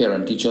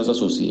Parent Teachers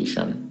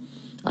Association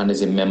and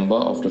is a member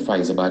of the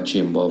Faizabad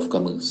Chamber of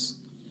Commerce.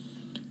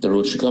 The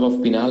Rotary Club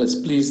of Pinal is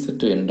pleased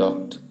to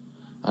induct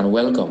and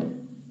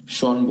welcome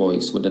Sean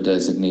Boyce with the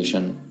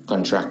designation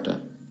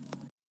contractor.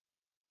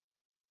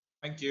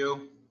 Thank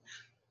you.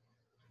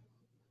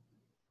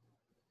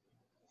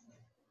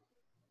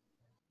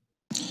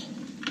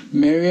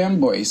 Miriam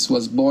Boyce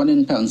was born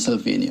in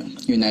Pennsylvania,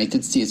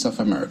 United States of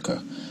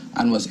America,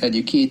 and was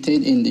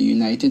educated in the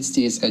United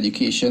States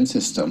education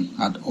system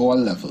at all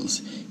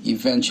levels,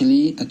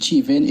 eventually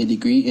achieving a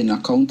degree in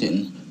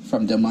accounting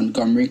from the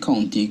Montgomery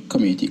County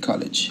Community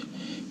College.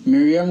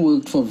 Miriam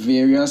worked for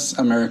various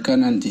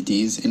American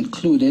entities,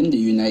 including the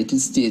United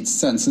States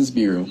Census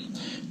Bureau,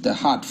 the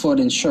Hartford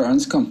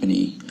Insurance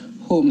Company,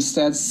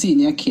 Homestead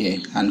Senior Care,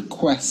 and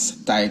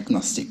Quest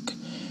Diagnostic.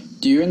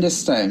 During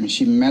this time,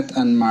 she met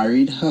and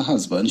married her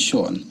husband,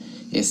 Sean,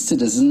 a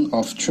citizen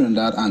of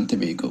Trinidad and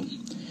Tobago.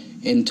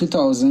 In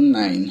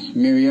 2009,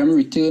 Miriam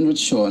returned with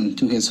Sean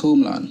to his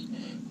homeland,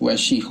 where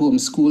she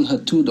homeschooled her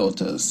 2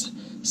 daughters,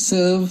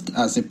 served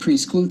as a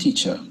preschool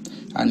teacher,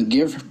 and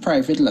gave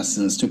private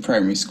lessons to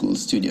primary school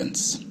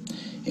students.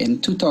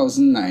 In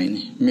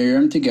 2009,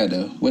 Miriam,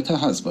 together with her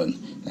husband,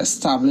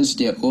 established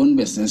their own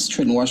business,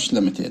 Trinwash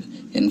Limited,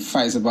 in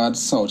Faizabad,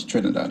 South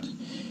Trinidad.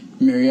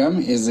 Miriam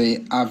is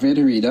an avid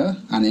reader,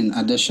 and in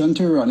addition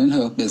to running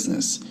her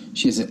business,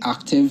 she is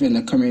active in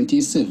the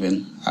community,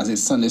 serving as a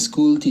Sunday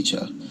school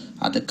teacher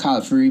at the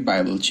Calvary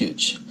Bible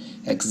Church,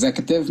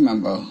 executive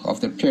member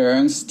of the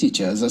Parents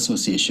Teachers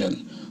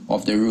Association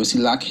of the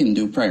Rosilak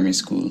Hindu Primary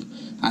School,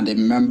 and a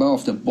member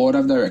of the Board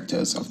of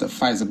Directors of the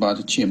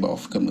Faizabad Chamber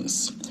of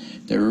Commerce.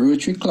 The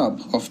Rotary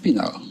Club of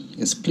Pinal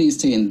is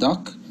pleased to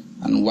induct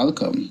and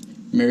welcome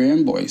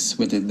Miriam Boyce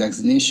with the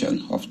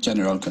designation of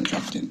General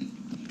Contracting.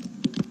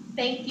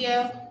 Thank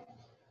you.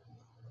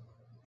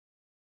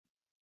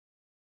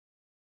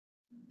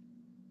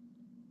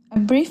 A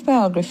brief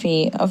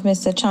biography of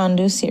Mr.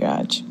 Chandu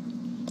Siraj.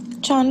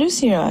 Chandu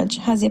Siraj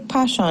has a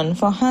passion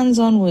for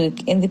hands-on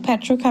work in the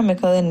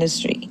petrochemical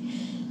industry,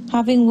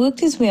 having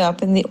worked his way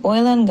up in the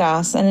oil and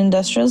gas and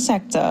industrial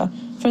sector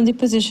from the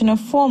position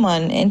of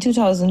foreman in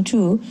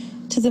 2002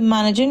 to the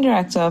managing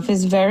director of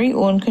his very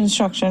own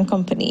construction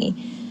company,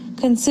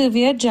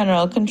 Conservia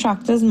General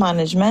Contractors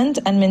Management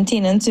and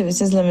Maintenance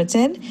Services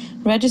Limited,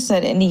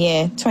 registered in the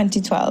year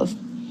 2012.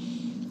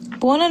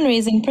 Born and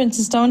raised in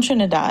Princestown,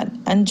 Trinidad,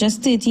 and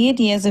just 38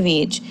 years of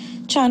age,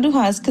 Chandu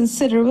has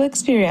considerable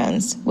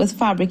experience with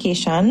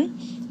fabrication,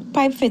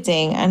 pipe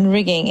fitting, and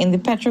rigging in the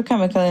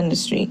petrochemical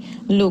industry,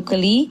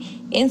 locally,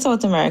 in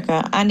South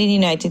America, and in the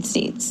United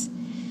States.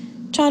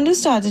 Chandu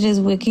started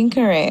his working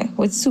career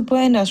with Super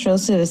Industrial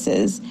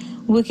Services,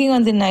 working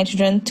on the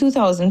Nitrogen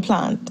 2000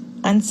 plant,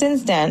 and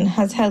since then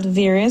has held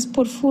various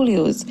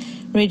portfolios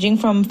ranging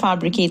from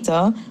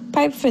fabricator,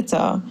 pipe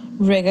fitter,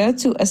 rigger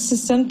to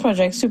assistant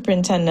project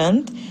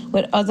superintendent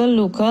with other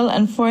local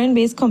and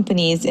foreign-based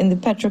companies in the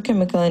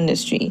petrochemical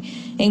industry,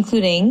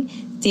 including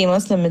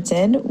Deimos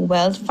Limited,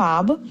 Weld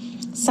Fab,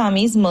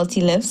 Sammy's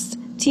Multilifts,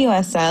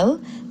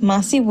 TOSL,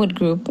 Massey Wood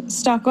Group,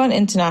 Stockton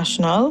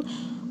International,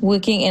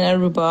 working in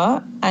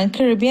Aruba, and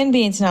Caribbean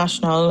Bay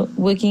International,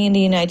 working in the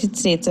United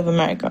States of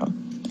America.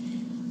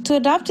 To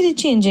adapt to the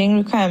changing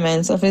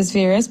requirements of his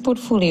various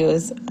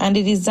portfolios and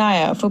the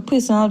desire for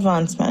personal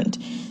advancement,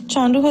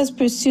 Chandu has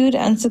pursued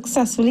and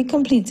successfully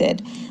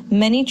completed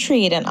many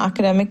trade and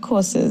academic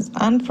courses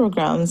and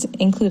programs,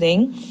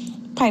 including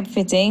pipe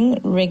fitting,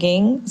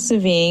 rigging,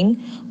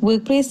 surveying,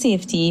 workplace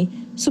safety,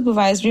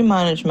 supervisory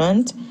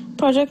management,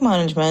 project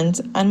management,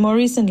 and more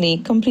recently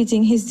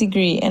completing his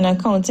degree in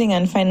accounting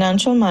and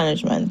financial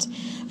management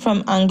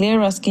from Anglia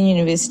Ruskin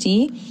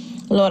University,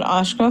 Lord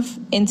Ashcroft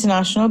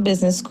International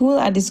Business School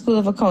at the School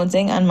of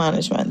Accounting and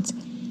Management.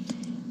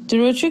 The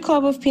Rotary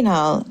Club of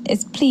Penal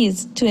is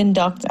pleased to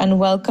induct and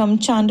welcome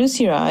Chandu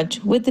Siraj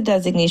with the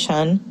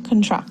designation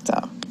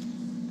Contractor.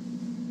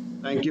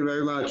 Thank you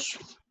very much.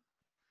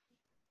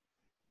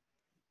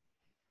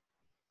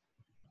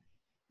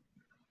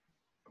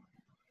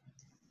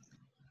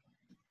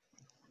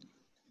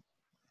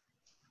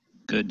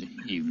 Good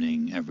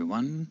evening,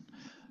 everyone.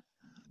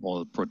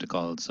 All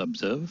protocols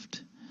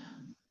observed.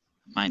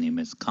 My name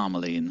is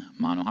Carmeline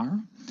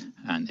Manohar,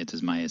 and it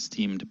is my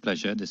esteemed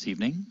pleasure this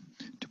evening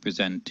to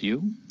present to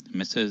you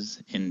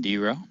Mrs.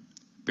 Indira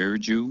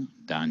Birju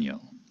Daniel.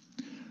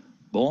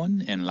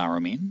 Born in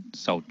Laramine,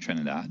 South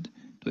Trinidad,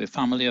 to a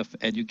family of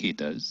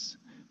educators,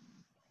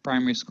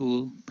 primary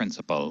school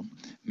principal,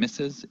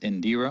 Mrs.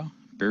 Indira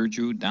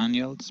Birju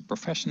Daniel's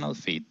professional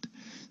fate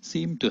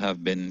seemed to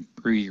have been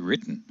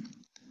pre-written.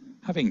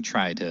 Having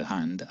tried her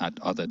hand at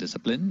other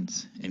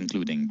disciplines,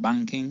 including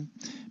banking,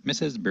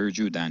 Mrs.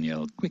 Birju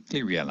Daniel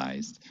quickly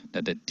realized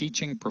that the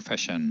teaching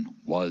profession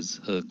was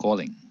her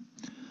calling.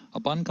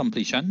 Upon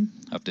completion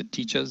of the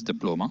teacher's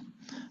diploma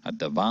at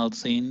the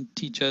Valsain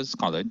Teachers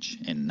College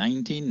in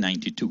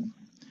 1992,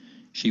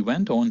 she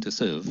went on to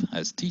serve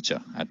as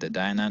teacher at the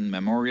Dianan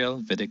Memorial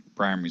Vedic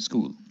Primary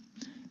School.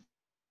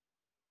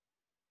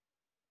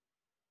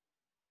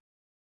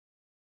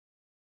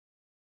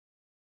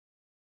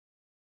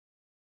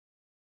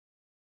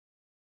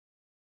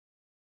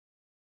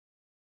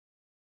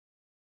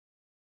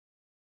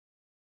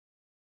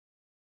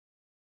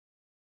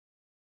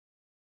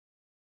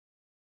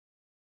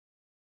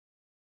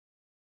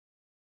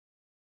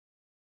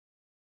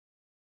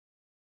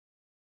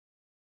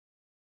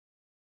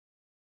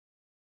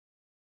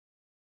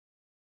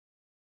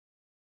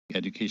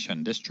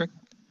 Education District,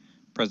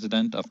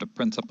 President of the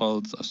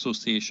Principals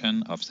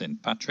Association of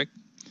St. Patrick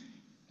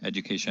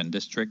Education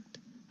District,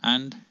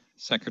 and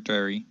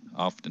Secretary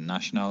of the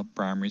National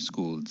Primary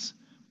Schools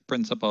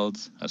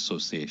Principals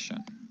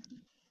Association.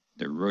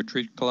 The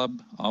Rotary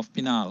Club of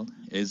Penal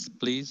is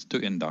pleased to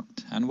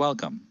induct and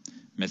welcome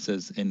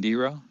Mrs.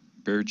 Indira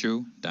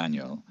Birju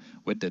Daniel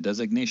with the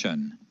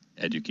designation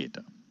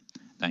Educator.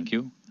 Thank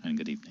you and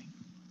good evening.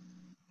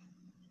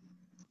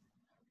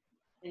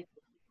 Thank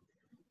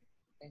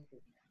you.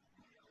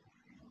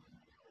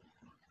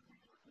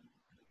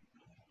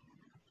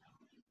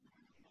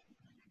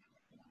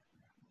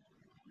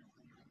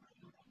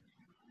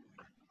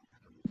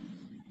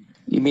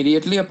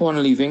 Immediately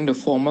upon leaving the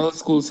formal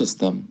school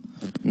system,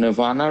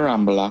 Nirvana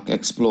Rambalak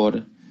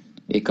explored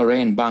a career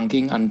in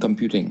banking and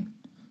computing.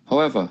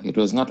 However, it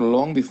was not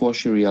long before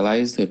she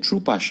realized her true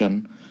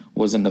passion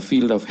was in the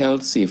field of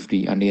health,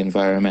 safety, and the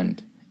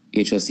environment,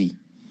 HSE.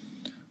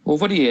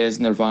 Over the years,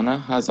 Nirvana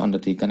has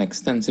undertaken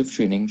extensive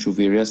training through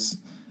various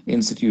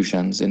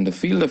institutions in the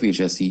field of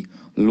HSE,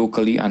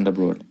 locally and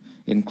abroad,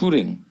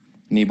 including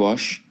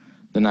NIBOSH,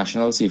 the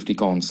National Safety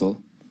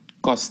Council,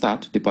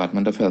 COSTAT,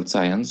 Department of Health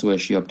Science, where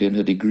she obtained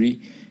her degree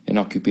in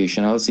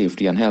Occupational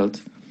Safety and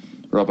Health,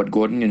 Robert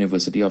Gordon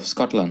University of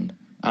Scotland,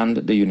 and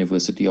the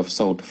University of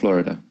South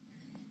Florida.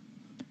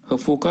 Her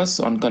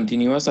focus on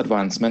continuous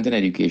advancement in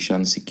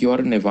education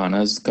secured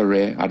Nirvana's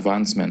career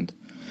advancement,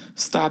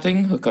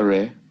 Starting her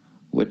career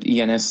with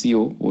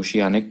ENSCO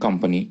Oceanic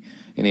Company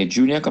in a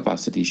junior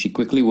capacity, she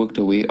quickly worked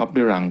her way up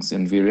the ranks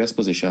in various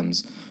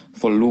positions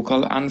for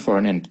local and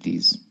foreign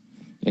entities,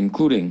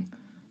 including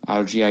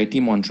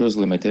RGIT Montrose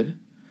Limited,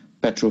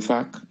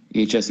 Petrofac,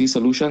 HSE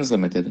Solutions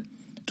Limited,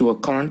 to her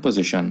current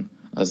position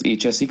as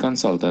HSE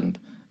consultant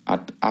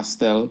at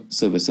Astel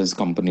Services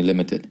Company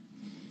Limited.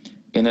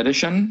 In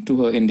addition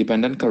to her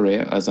independent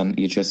career as an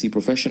HSE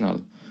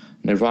professional,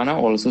 Nirvana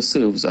also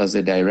serves as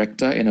a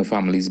director in her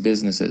family's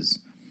businesses,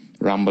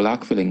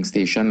 Rambalak Filling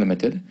Station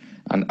Limited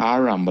and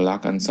R.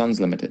 Rambalak and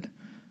Sons Limited,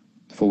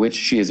 for which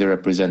she is a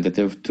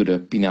representative to the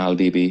Pinal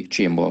Debe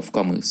Chamber of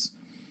Commerce.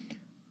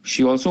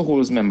 She also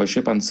holds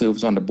membership and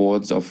serves on the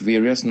boards of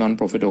various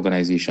non-profit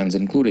organizations,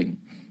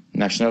 including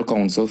National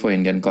Council for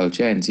Indian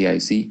Culture,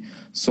 NCIC,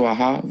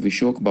 Swaha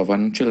Vishok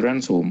Bhavan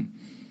Children's Home,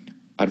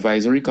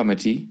 Advisory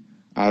Committee,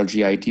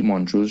 RGIT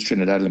Montrose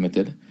Trinidad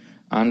Limited,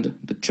 and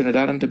the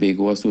Trinidad and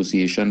Tobago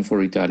Association for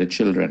Retarded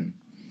Children.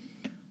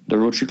 The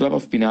Rotary Club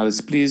of Pinal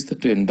is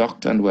pleased to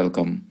induct and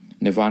welcome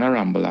Nirvana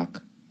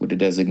Rambalak with the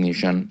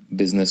designation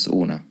Business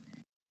Owner.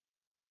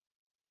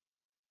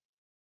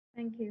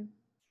 Thank you.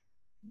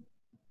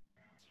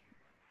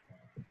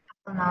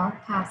 I'll now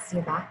pass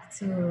you back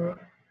to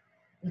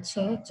the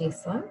chair,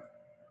 Jason.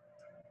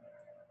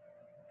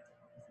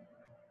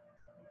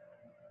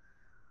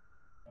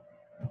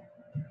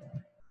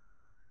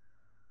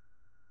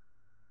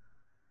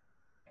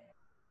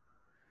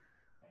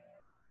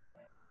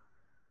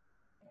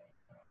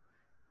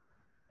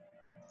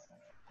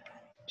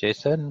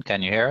 Jason,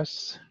 can you hear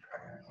us?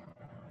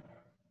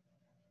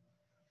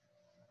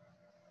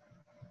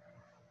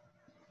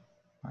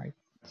 All right,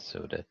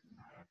 so the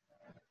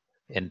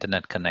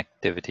internet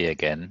connectivity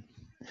again.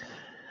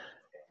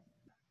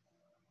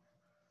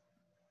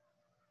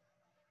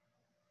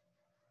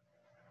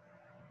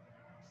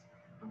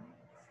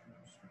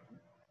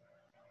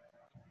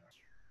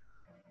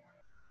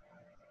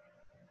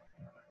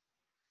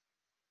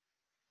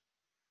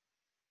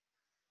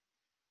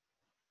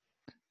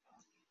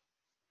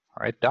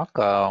 All right,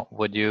 Doc,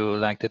 would you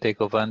like to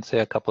take over and say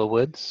a couple of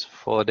words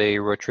for the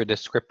Rotary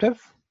descriptive?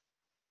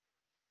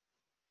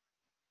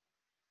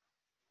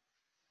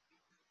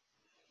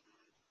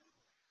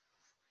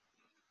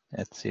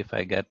 Let's see if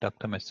I get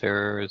Dr.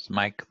 Mr.'s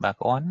mic back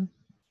on.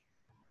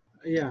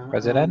 Yeah.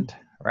 President,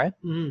 right?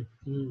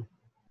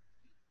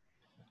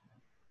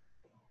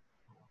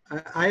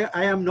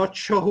 I am not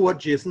sure what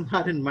Jason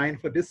had in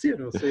mind for this,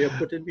 so you're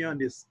putting me on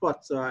the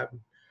spot. So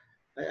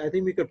I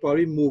think we could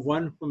probably move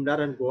on from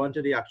that and go on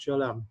to the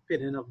actual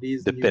pinning of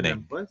these new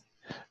members.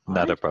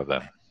 Not a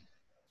problem.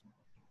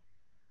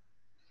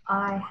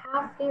 I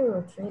have the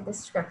Rotary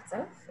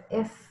descriptive.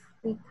 If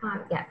we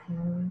can't get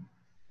him,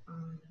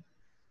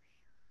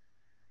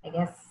 I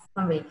guess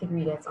somebody could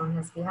read it on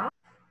his behalf.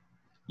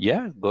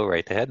 Yeah, go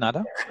right ahead,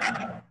 Nada.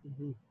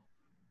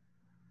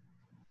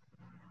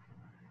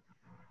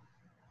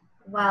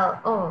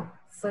 Well, oh,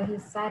 so he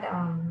said,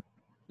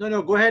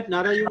 No, go ahead,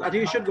 Nada. I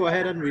think you should go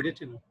ahead and read it,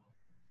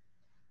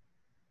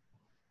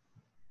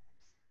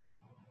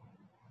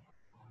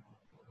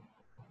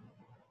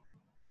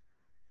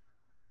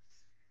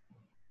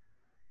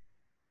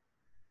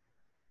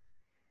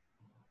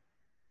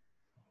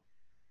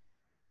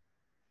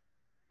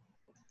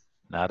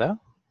 Nada?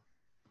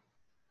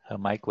 Her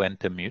mic went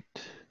to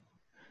mute.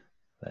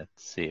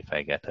 Let's see if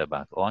I get her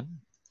back on.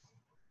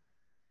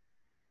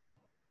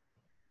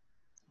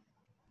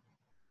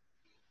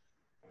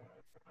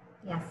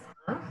 yes,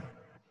 hello?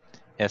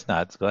 Yes,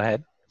 Nads, go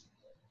ahead.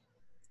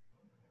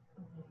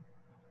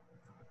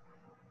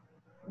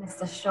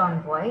 Mr.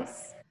 Sean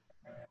Boyce,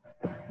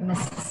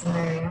 Mrs.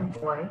 Miriam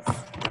Boyce,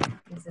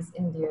 Mrs.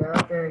 Indira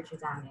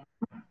Birjadanian,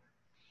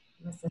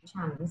 Mr.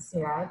 Chandu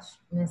Siraj,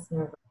 Ms.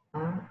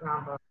 Nirvana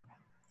Rambo.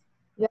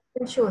 You have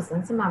been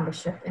chosen to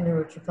membership in the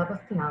Rotary Club of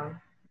Pinal.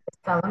 Your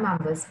fellow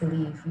members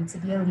believe you to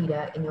be a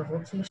leader in your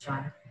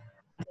vocation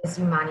because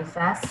you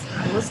manifest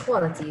those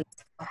qualities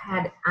of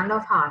head and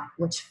of heart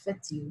which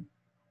fit you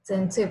to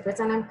interpret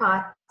and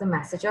impart the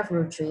message of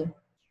Rotary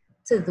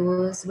to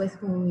those with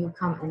whom you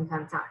come in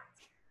contact.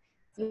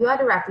 You are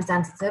the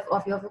representative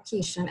of your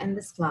vocation in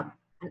this club,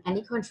 and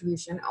any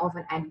contribution of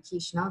an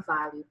educational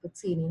value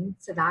pertaining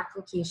to that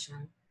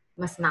vocation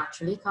must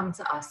naturally come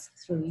to us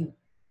through you.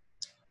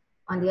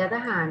 On the other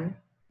hand,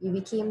 you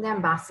became the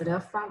ambassador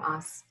from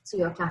us to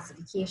your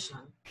classification,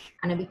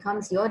 and it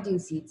becomes your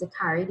duty to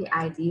carry the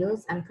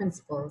ideals and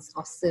principles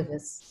of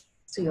service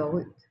to your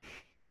work.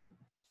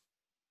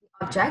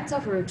 The object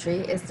of Rotary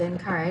is to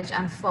encourage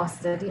and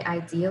foster the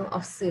ideal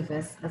of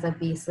service as a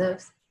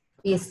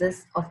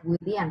basis of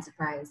worthy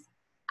enterprise,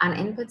 and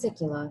in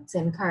particular to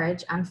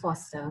encourage and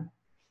foster,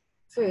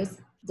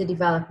 first, the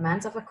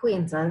development of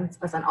acquaintance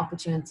as an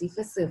opportunity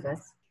for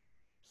service.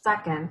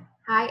 Second,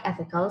 high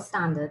ethical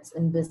standards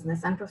in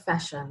business and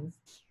professions,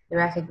 the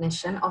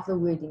recognition of the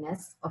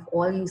worthiness of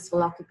all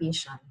useful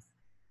occupations,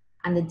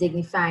 and the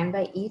dignifying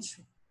by each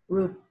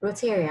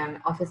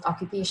Rotarian of his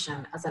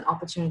occupation as an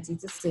opportunity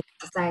to serve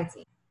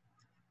society.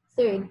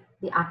 Third,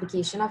 the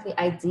application of the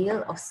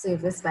ideal of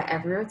service by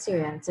every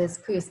Rotarian to his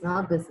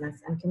personal, business,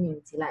 and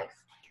community life.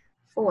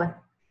 Fourth,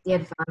 the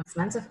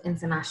advancement of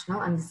international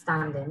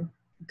understanding,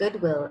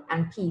 goodwill,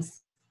 and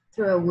peace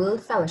through a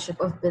world fellowship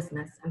of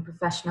business and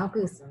professional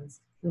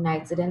persons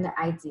united in the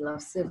ideal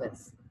of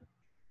service.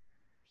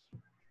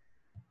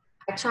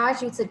 I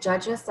charge you to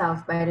judge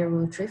yourself by the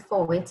Rotary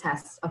four-way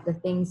test of the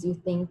things you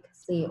think,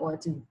 say, or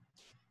do.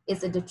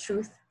 Is it the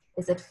truth?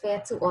 Is it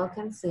fair to all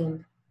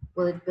concerned?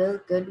 Will it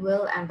build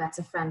goodwill and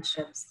better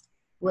friendships?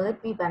 Will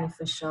it be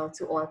beneficial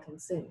to all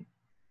concerned?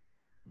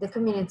 The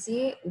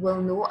community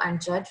will know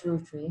and judge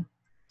Rotary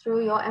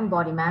through your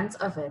embodiment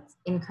of it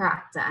in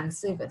character and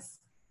service.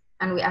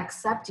 And we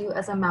accept you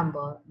as a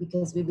member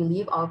because we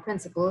believe our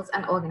principles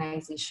and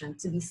organization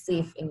to be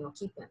safe in your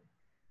keeping.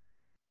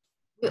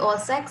 We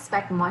also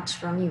expect much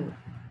from you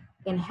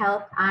in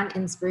help and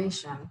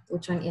inspiration,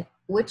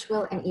 which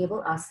will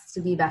enable us to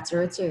be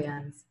better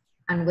Rotarians.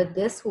 And with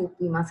this hope,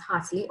 we must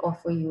heartily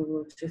offer you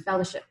Rotary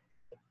Fellowship.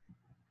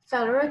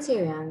 Fellow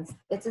Rotarians,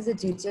 it is a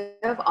duty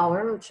of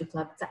our Rotary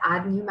Club to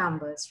add new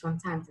members from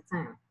time to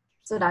time,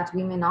 so that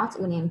we may not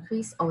only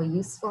increase our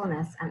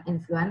usefulness and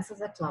influence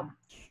as a club,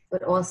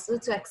 but also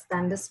to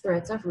extend the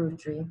spirit of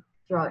Rotary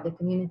throughout the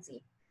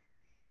community.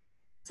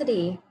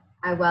 Today,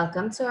 I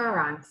welcome to our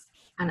ranks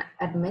and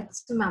admit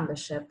to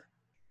membership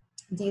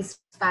these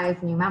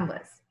 5 new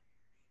members.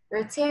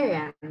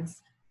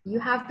 Rotarians, you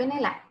have been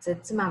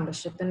elected to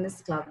membership in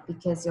this club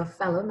because your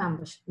fellow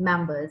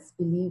members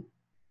believe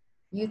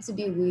you to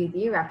be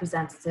worthy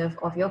representative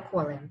of your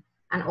calling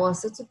and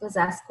also to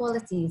possess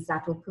qualities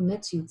that will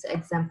permit you to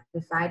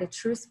exemplify the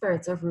true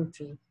spirit of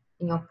Rotary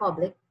in your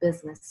public,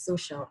 business,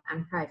 social,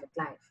 and private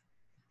life.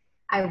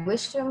 I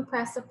wish to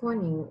impress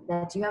upon you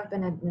that you have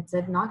been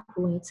admitted not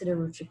only to the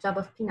Rotary Club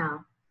of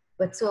Pinal,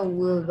 but to a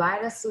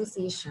worldwide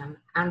association,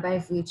 and by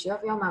virtue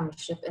of your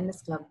membership in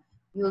this club,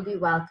 you will be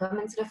welcome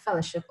into the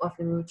fellowship of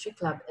the Rotary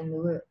Club in the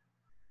world,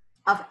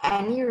 of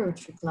any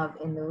Rotary Club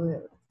in the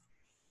world.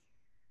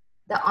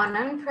 The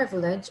honor and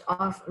privilege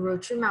of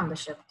Rotary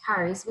membership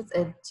carries with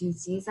it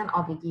duties and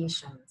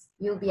obligations.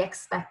 You'll be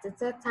expected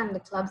to attend the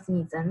club's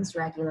meetings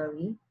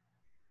regularly,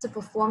 to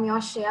perform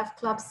your share of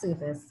club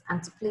service,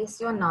 and to place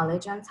your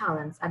knowledge and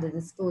talents at the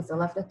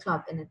disposal of the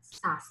club in its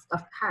task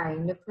of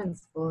carrying the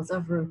principles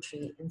of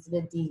Rotary into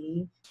the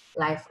daily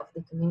life of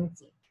the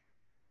community.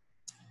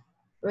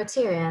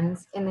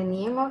 Rotarians, in the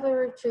name of the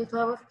Rotary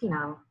Club of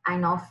Pinal, I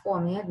now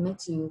formally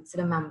admit you to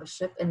the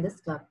membership in this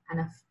club,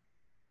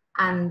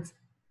 and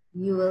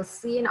you will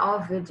see in our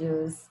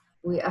videos,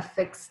 we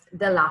affixed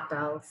the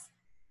lapels.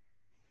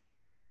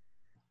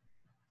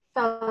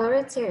 Fellow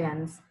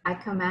Rotarians, I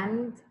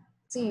commend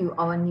to you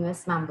our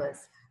newest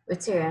members,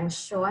 Rotarian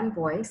Sean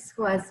Boyce,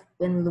 who has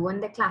been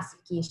loaned the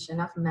classification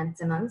of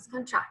maintenance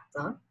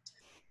contractor,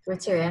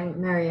 Rotarian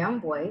Miriam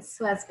Boyce,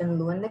 who has been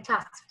loaned the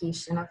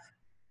classification of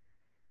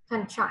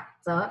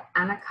contractor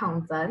and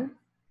accountant,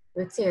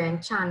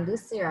 Rotarian Chandu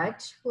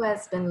Siraj, who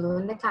has been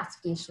loaned the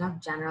classification of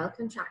general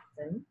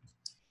contracting,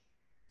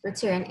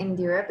 Rotarian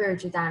Indira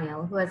Birju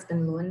Daniel, who has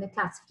been loaned the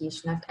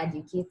classification of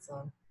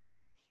educator,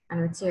 and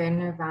Rotarian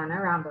Nirvana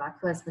Ramblak,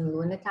 who has been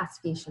loaned the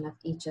classification of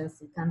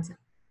HLC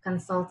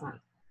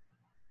consultant.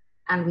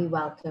 And we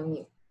welcome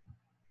you.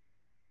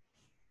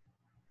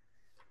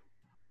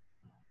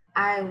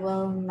 I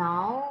will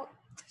now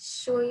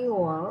show you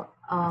all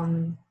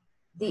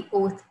the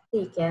oath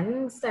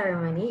taking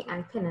ceremony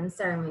and pinning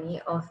ceremony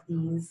of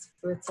these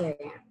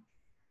Rotarians.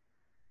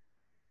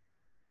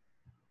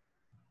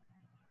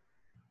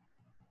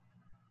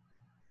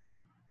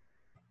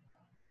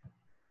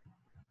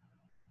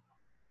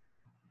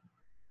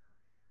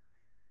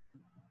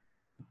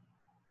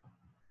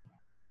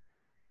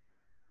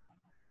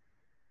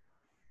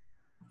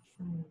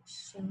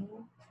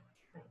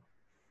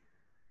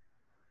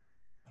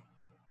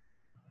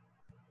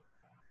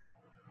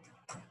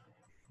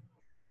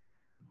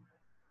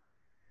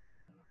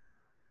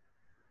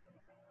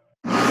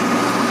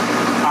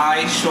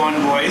 I, Sean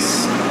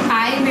Boyce.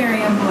 I,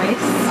 Miriam Boyce.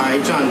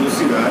 I, Chandu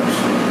Siraj.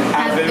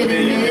 Have been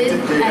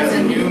admitted as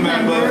a new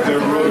member of the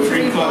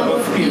Rotary Club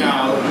of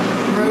Pinal,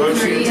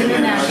 Rotary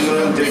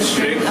International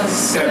District of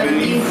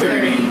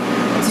 7030,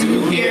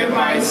 do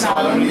hereby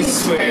solemnly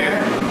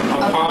swear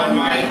upon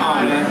my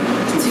honor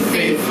to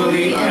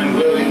faithfully and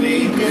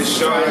willingly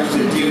discharge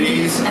the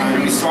duties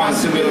and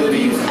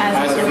responsibilities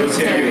as a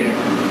Rotarian,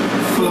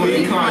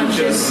 fully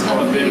conscious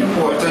of the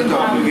important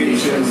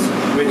obligations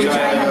which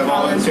I have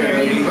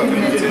voluntarily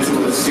committed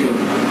to assume.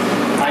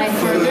 I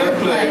further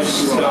pledge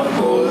to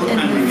uphold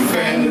and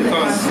defend the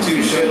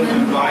Constitution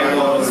and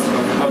bylaws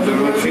of the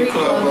Rotary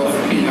Club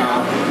of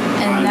Pinal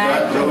and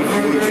that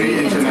of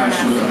Rotary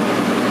International,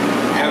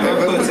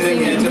 ever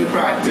putting into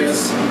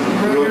practice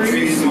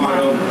Rotary's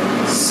motto,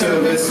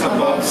 service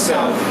above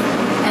self,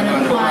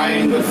 and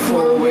applying the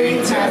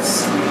four-way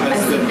test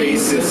as the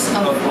basis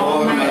of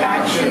all my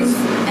actions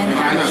and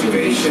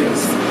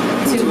activations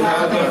to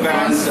help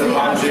advance the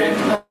object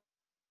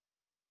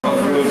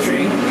of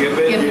Rotary,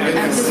 given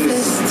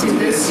emphasis to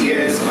this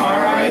year's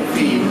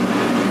RIP,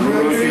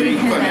 Rotary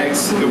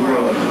Connects the World.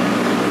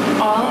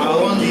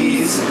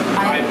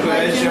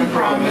 pledge and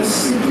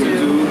promise to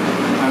do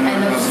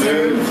and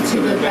observe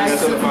to the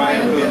best of my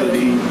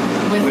ability,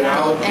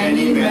 without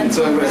any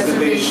mental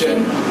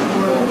reservation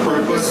or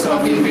purpose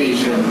of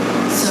evasion.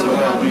 So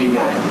help me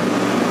God.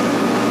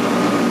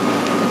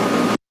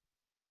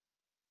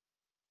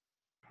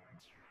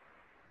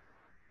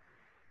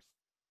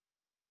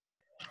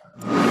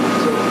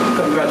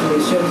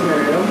 Congratulations,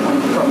 Miriam, on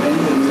becoming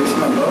the newest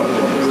member of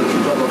the Rotary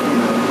Club of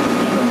Pinal.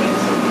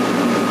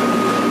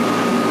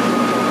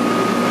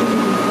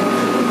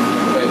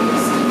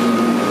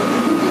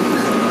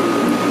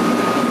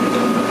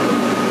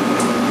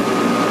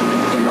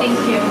 Thank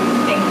you.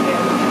 Thank you.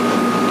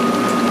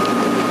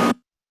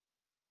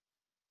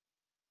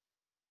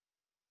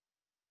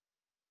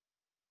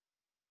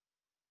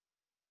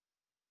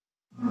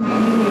 I'm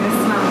the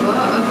newest member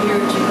of the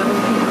Rotary Club of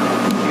Pinal.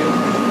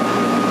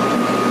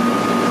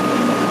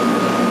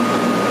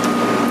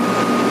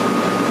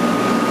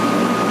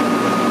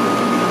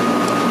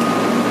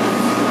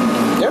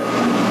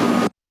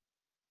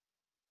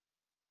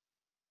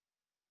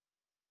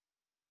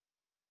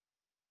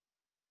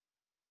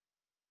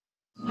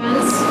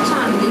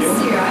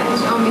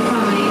 On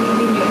becoming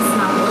the newest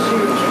member of the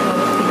Rotary Club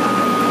of Pinal.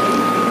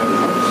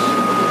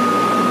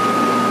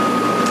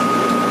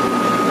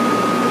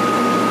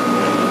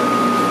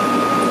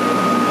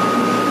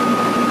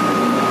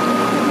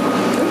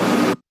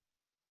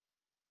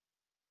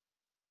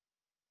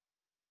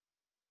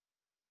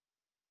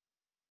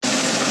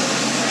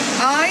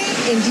 I,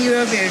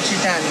 Indira Virtue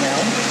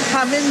Daniel,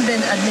 having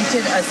been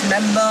admitted as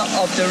member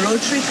of the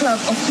Rotary Club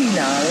of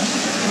Pinal,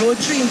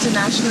 Rotary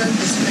International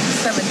District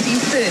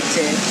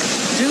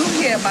 7030, do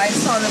hereby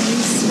solemnly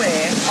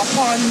swear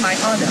upon my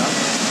honor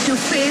to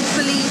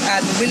faithfully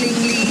and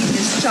willingly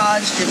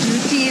discharge the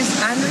duties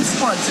and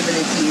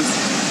responsibilities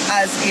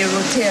as a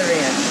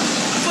Rotarian,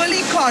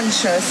 fully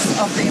conscious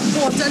of the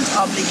important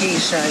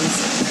obligations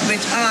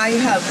which I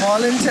have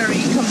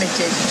voluntarily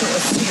committed to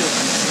assume.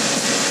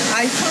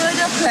 I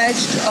further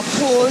pledge to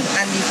uphold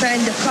and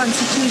defend the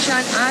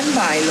Constitution and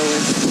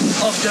bylaws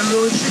of the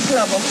Rotary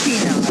Club of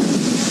Pinal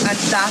and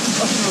that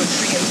of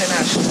Rotary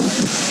International,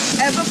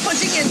 ever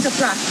putting into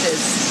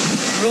practice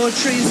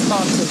Rotary's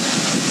motto,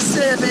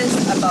 service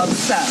above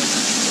self,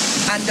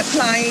 and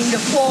applying the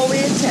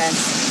four-way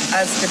test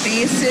as the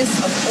basis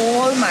of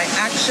all my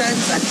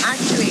actions and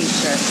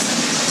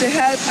actuations to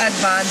help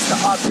advance the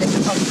object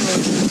of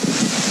Rotary,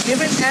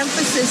 giving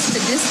emphasis to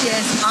this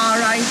year's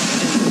RIP,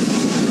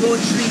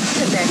 Rotary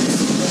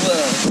Connects the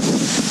World.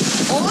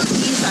 All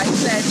these I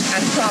pledge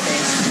and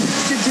promise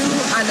to do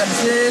and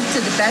observe to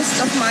the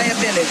best of my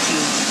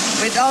ability,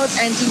 without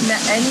any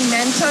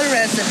mental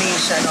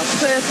reservation of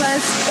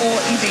purpose or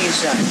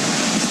evasion.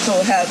 So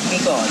help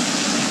me God.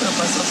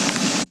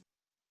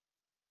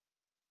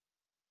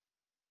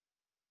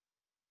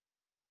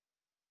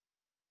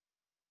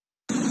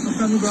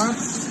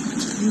 Congrats,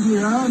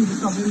 Indira, on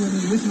becoming the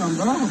newest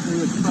member of the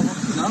Rotary Club of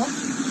Pinal.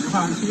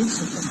 Handshakes,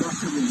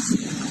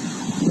 congratulations.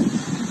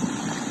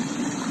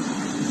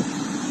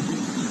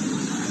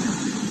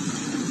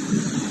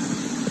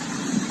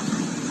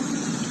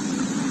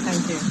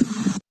 Thank you.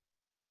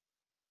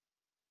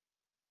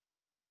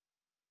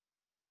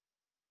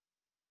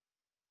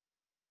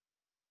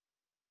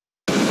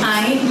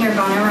 I,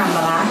 Nirvana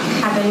Rambala,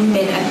 having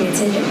been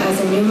admitted as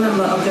a new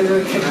member of the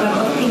Rotary Club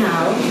of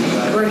Pinal,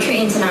 Rotary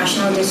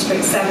International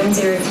District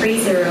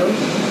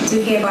 7030,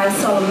 do hereby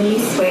solemnly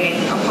swear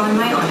upon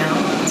my honor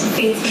to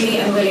faithfully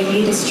and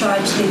willingly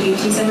discharge the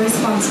duties and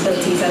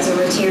responsibilities as a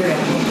Rotarian,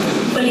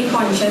 fully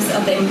conscious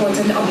of the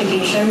important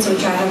obligations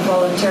which I have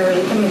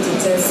voluntarily committed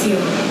to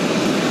assume.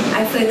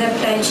 I further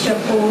pledge to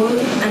uphold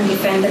and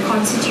defend the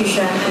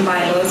Constitution and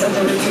bylaws of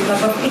the Rotary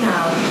Club of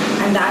Pinal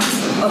and that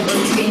of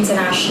Rotary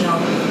International,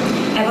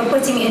 ever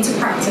putting into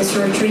practice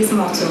Rotary's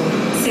motto,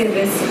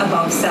 service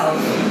above self,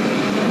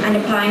 and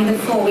applying the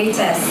four-way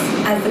test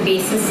as the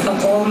basis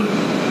of all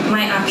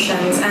my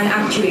actions and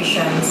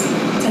actuations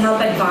to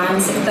help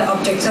advance the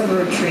objects of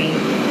Rotary,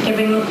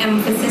 giving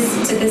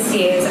emphasis to this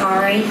year's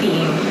RI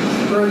theme,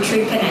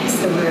 Rotary Connects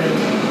the World.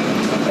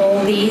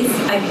 All these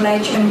I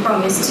pledge and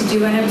promise to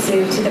do and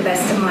observe to the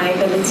best of my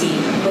ability,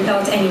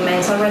 without any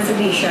mental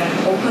reservation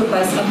or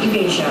purpose of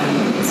evasion.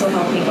 So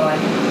help me God.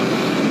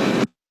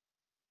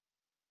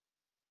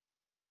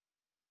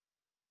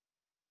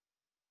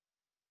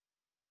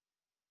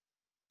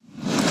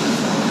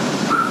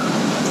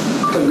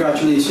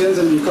 Congratulations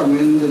on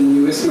becoming the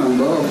newest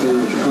member of the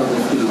Rotary Club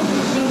of Pinal.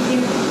 Thank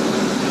you.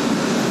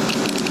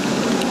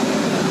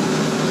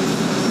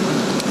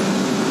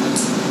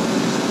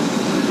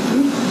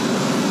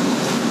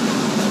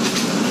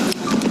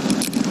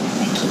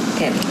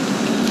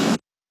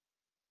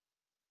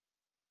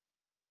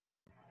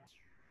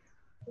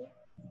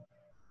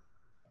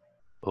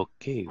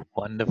 Okay,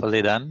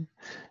 wonderfully done.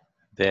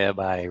 There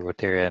by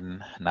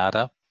Rotarian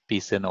Nada,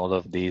 piecing all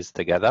of these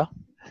together.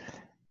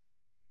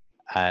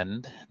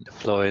 And the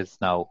floor is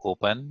now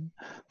open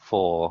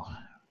for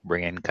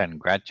bring in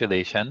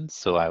congratulations.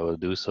 So I will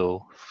do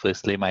so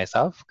firstly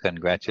myself.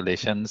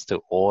 Congratulations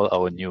to all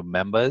our new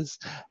members.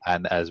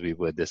 And as we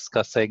were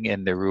discussing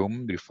in the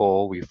room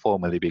before we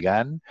formally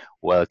began,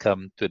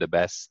 welcome to the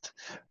best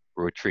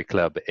Rotary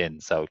Club in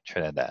South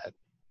Trinidad.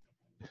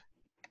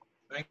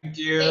 Thank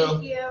you.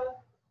 Thank you.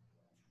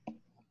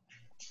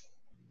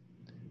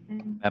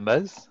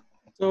 Members?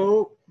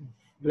 So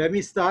let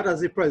me start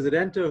as the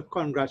president to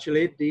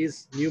congratulate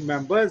these new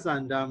members,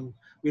 and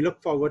we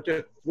look forward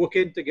to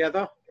working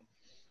together.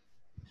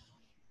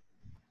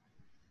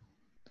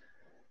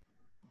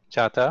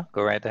 Chata,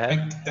 go right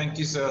ahead. Thank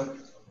you, sir.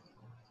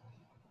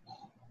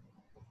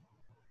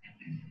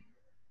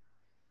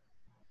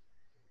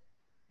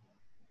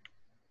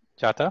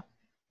 Chata?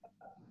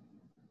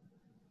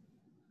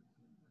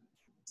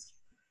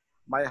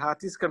 My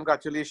heartiest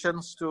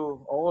congratulations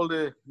to all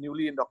the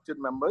newly inducted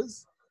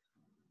members.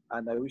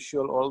 And I wish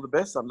you all the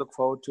best and look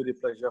forward to the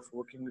pleasure of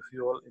working with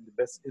you all in the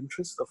best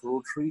interest of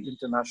Rotary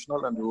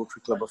International and the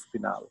Rotary Club of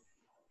Pinal.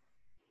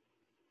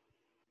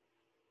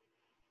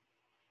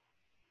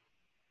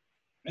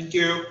 Thank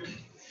you.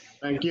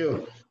 Thank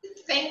you.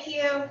 Thank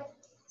you.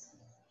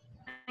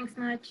 Thanks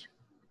much.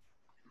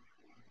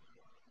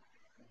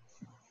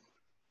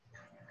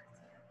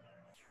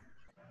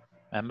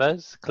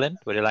 Members? Clint,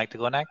 would you like to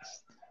go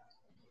next?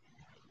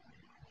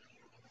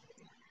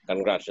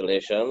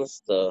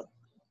 Congratulations to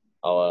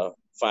our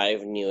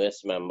 5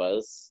 newest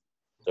members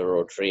to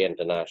Rotary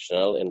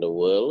International in the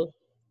world.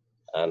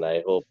 And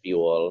I hope you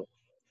all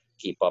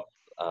keep up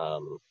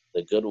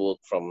the good work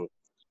from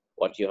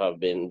what you have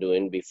been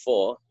doing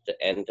before to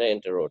enter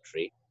into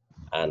Rotary,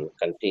 and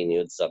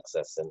continued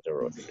success into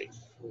Rotary.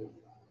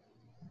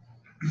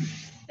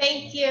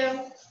 Thank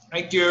you.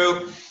 Thank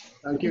you.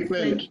 Thank you,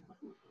 Clint.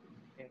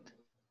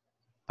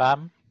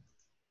 Pam?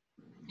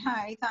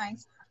 Hi,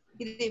 thanks.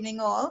 Good evening,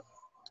 all.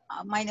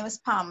 My name is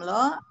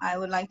Pamela. I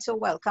would like to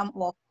welcome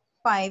all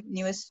 5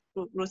 newest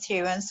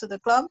Rotarians to the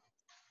club,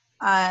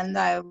 and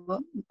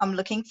I'm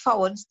looking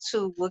forward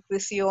to work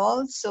with you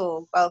all.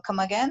 So welcome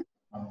again.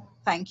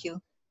 Thank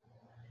you.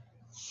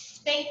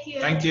 Thank you.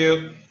 Thank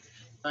you.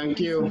 Thank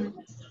you.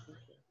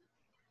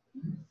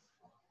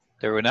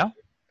 Taruna?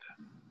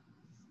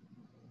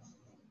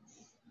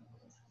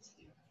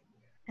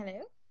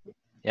 Hello?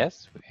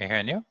 Yes, we're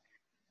hearing you.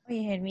 Oh,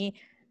 you heard me.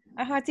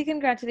 A hearty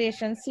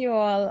congratulations to you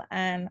all,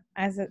 and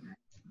as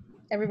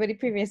everybody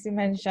previously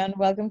mentioned,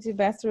 welcome to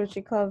Best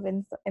Rotary Club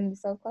in the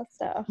South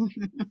Costa.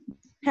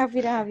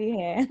 Happy to have you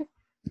here.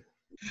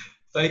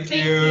 Thank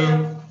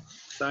you.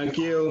 Thank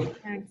you.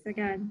 Thanks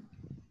again.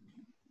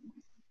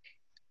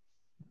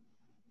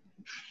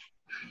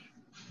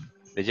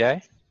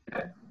 Vijay?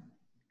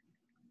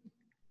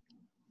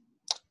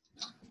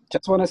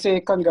 Just want to say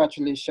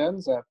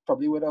congratulations. I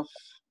probably would have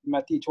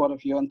met each one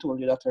of you and told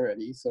you that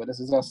already. So this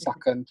is our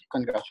second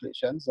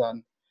congratulations,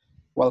 and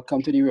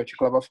welcome to the Rotary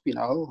Club of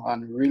Pinal.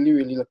 And really,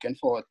 really looking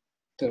forward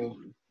to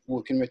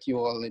working with you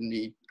all in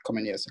the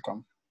coming years to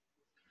come.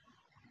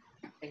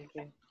 Thank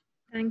you.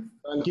 Thanks.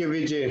 Thank you,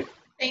 Vijay.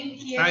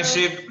 Thank you. Nice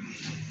ship.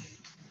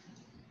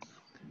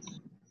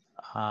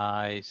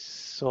 I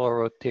saw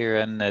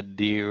Rotarian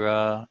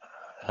Nadira.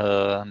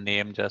 Her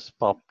name just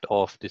popped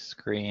off the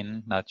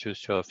screen. Not too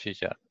sure if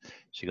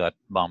she got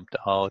bumped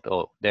out.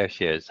 Oh, there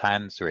she is.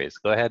 Hands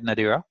raised. Go ahead,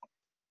 Nadira.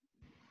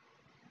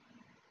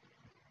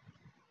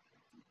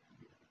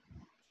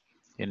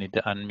 You need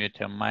to unmute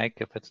your mic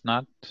if it's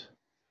not.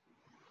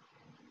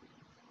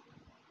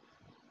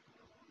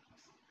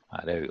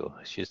 There we go.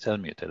 She's still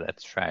muted.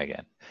 Let's try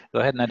again.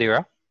 Go ahead,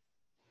 Nadira.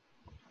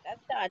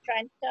 That's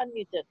trying to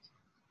unmute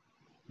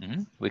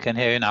it. We can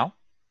hear you now.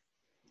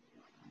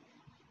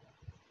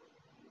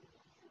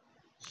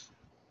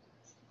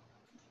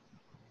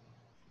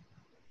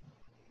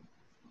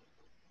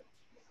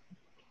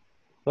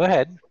 Go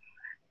ahead.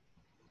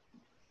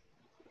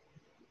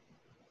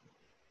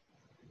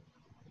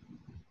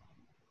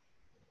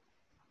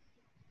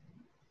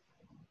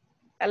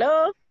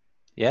 Hello?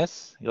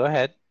 Yes, go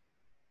ahead.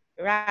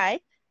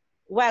 Right.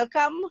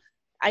 Welcome.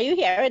 Are you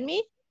hearing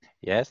me?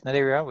 Yes,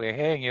 Nadira, we're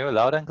hearing you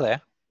loud and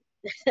clear.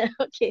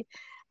 Okay.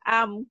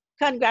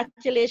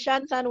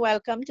 Congratulations and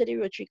welcome to the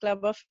Rotary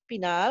Club of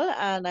Pinal,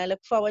 and I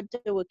look forward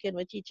to working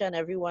with each and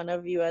every one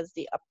of you as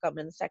the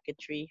upcoming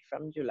secretary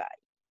from July.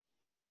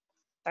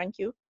 Thank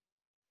you.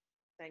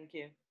 Thank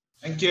you.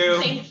 Thank you.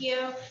 Thank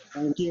you.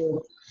 Thank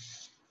you.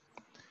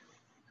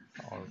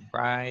 All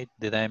right.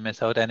 Did I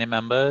miss out any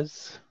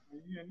members?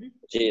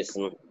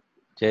 Jason.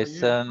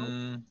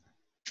 Jason.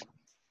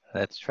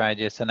 Let's try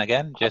Jason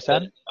again.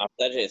 Jason?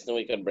 After Jason,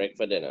 we can break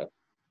for dinner.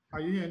 Are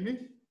you hearing me?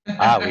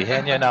 We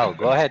hear you now.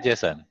 Go ahead,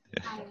 Jason.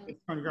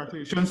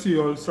 Congratulations to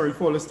you all. Sorry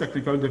for all these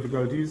technical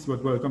difficulties,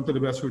 but welcome to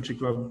the Best Rotary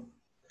Club.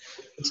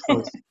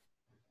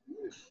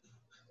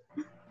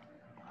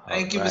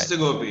 Thank you, Mr.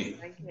 Gopi.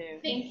 Thank you.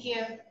 Thank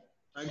you.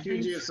 Thank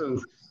you,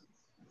 Jason.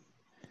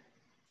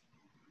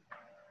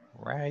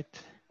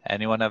 Right.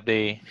 Any one of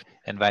the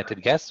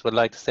invited guests would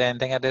like to say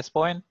anything at this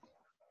point?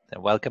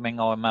 They're welcoming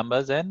our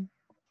members in.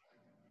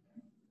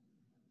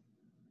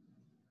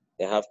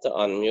 You have to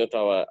unmute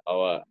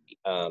our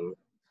AG.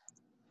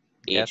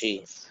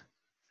 Yes.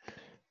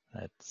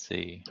 Let's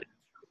see.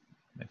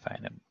 Let me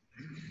find him.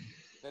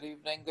 Good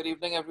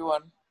evening,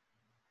 everyone.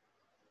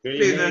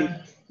 Good evening.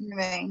 Good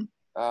evening.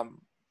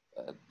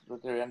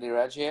 Rotarian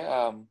Dheeraj here.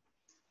 I'd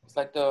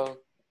like to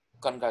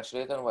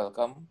congratulate and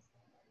welcome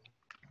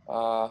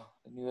the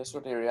newest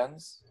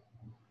Rotarians,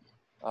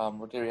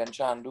 Rotarian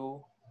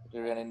Chandu,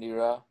 Rotarian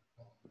Indira,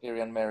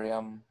 Rotarian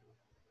Miriam,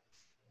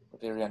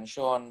 Rotarian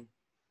Sean,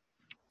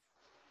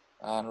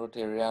 and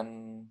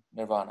Rotarian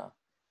Nirvana.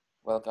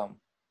 Welcome.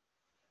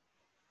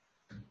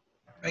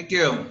 Thank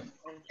you.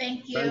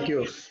 Thank you. Thank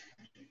you.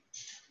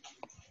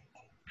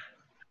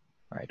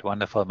 Right,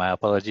 wonderful. My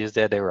apologies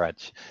there,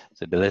 Raj.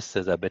 So the list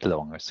is a bit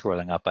long. We're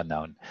scrolling up and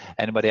down.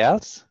 Anybody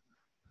else?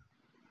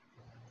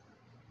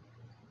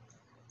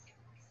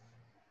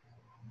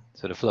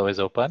 So the floor is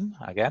open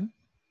again.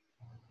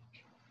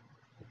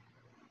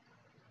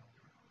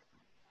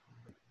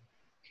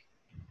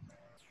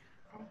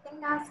 I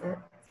think that's it.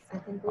 I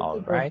think we All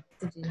keep right.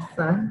 it to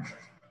Jason.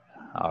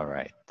 All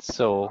right.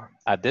 So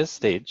at this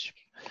stage,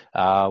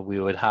 we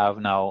would have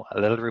now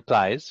a little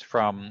replies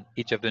from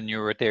each of the new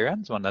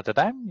Rotarians, one at a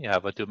time. You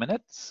have 2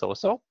 minutes or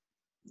so.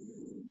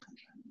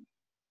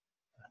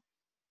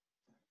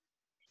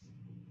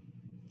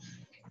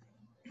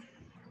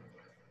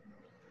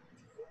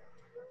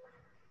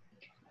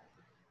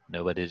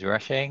 Nobody's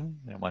rushing.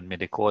 You want me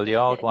to call you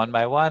out one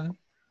by one?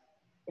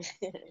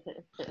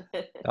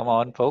 Come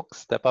on, folks,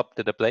 step up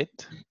to the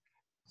plate.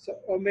 So,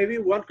 or maybe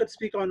one could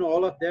speak on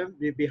all of them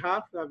on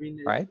behalf. I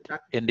mean, Right.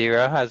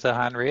 Indira has a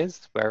hand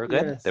raised. Very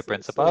good. Yes, The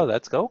principal,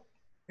 let's go.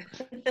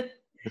 Good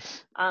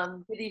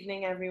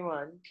evening,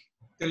 everyone.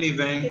 Good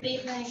evening. Good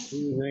evening. Good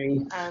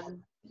evening.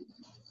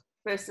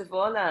 First of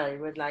all, I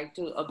would like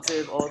to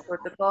observe all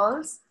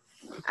protocols,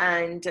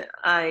 and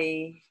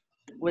I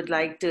would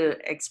like to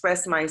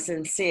express my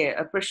sincere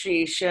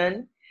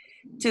appreciation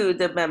to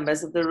the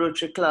members of the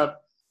Rotary Club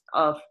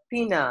of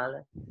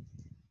Penal.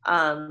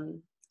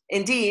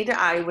 Indeed,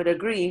 I would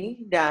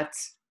agree that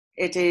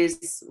it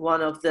is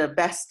one of the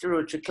best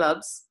Rotary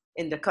clubs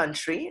in the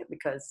country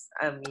because,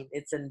 I mean,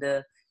 it's in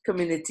the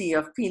community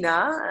of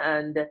Penal,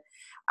 and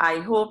I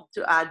hope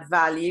to add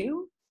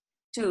value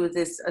to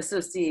this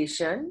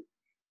association,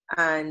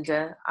 and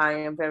I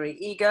am very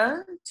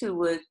eager to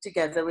work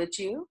together with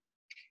you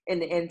in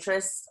the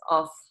interests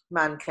of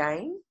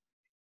mankind.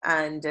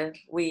 And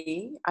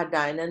we at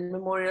Dinan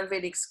Memorial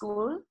Vedic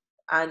School,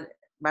 and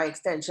by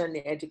extension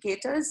the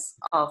educators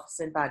of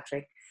St.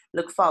 Patrick,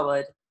 look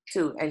forward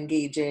to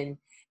engaging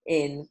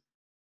in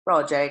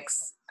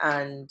projects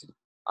and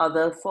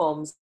other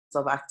forms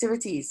of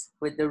activities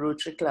with the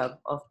Rotary Club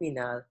of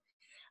Penal.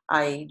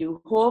 I do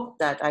hope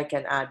that I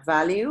can add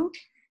value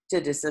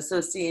to this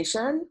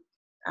association,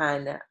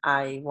 and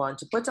I want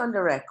to put on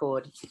the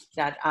record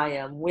that I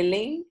am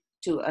willing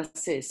to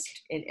assist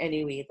in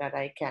any way that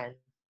I can.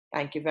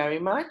 Thank you very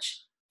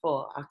much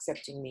for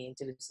accepting me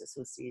into this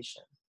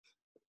association.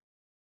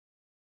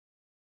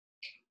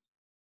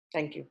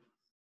 Thank you.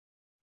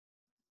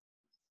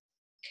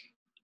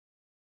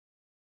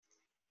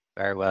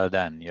 Very well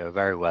done. You're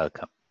very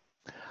welcome.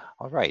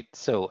 All right.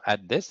 So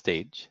at this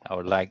stage, I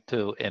would like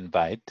to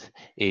invite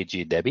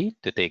AG Debbie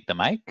to take the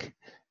mic.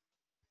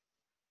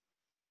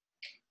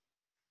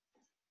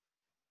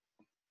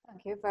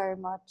 Thank you very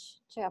much,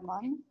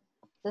 Chairman.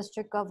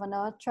 District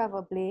Governor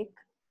Trevor Blake,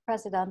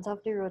 President of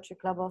the Rotary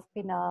Club of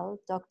Penal,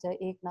 Dr.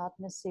 Ignat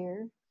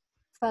Nasir,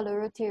 fellow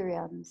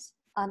Rotarians,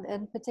 and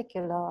in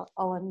particular,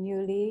 our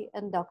newly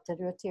inducted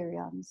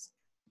Rotarians,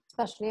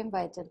 specially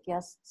invited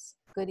guests,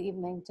 good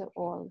evening to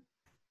all.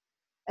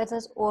 It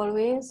is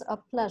always a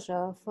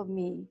pleasure for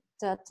me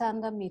to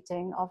attend a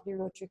meeting of the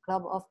Rotary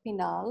Club of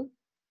Penal,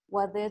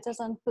 whether it is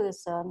in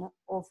person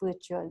or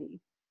virtually.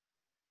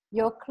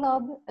 Your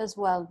club is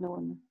well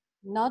known,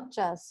 not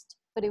just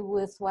for the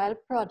worthwhile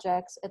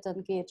projects it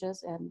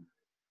engages in,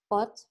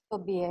 but for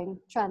being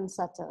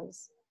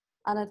trendsetters.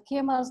 And it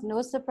came as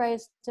no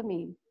surprise to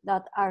me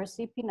that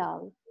RC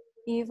Penal,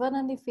 even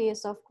in the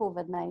face of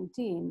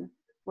COVID-19,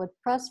 would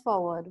press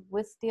forward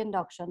with the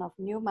induction of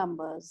new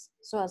members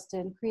so as to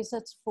increase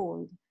its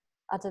fold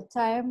at a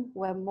time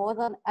where more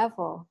than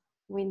ever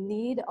we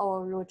need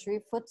our Rotary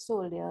foot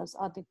soldiers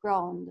on the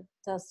ground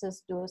to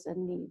assist those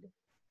in need.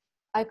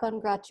 I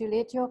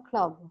congratulate your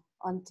club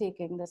on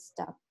taking this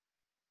step.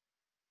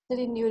 To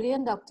the newly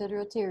inducted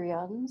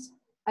Rotarians,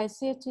 I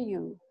say to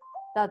you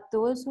that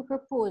those who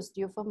proposed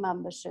you for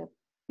membership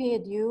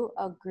paid you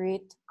a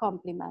great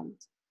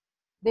compliment.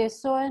 They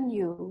saw in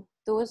you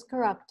those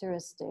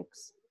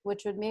characteristics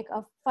which would make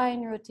a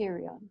fine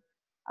Rotarian,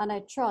 and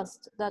I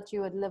trust that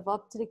you would live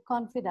up to the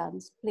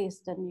confidence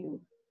placed in you.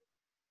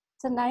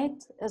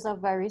 Tonight is a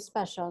very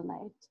special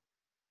night.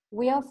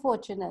 We are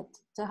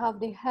fortunate to have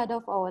the head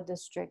of our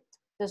district,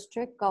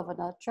 District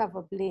Governor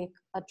Trevor Blake,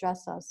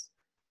 address us,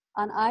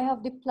 and I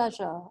have the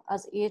pleasure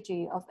as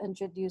AG of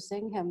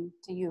introducing him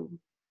to you.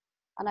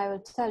 And I will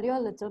tell you a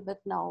little bit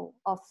now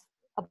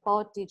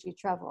about DG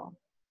Trevor.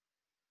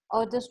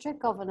 Our district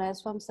governor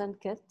is from St.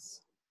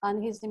 Kitts,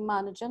 and he's the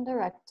Managing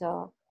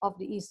Director of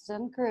the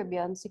Eastern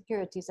Caribbean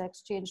Securities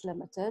Exchange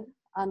Limited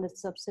and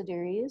its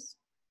subsidiaries,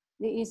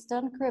 the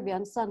Eastern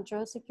Caribbean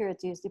Central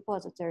Securities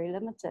Depository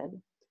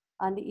Limited,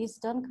 and the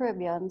Eastern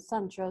Caribbean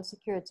Central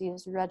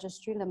Securities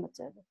Registry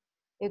Limited,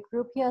 a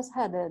group he has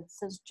headed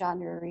since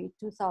January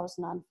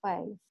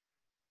 2005.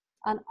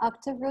 An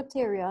active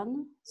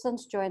Rotarian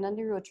since joining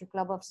the Rotary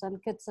Club of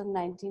St. Kitts in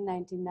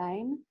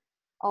 1999,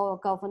 our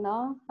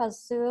governor has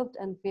served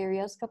in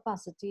various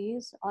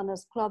capacities on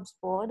his club's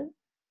board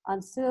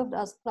and served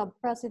as club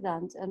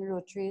president in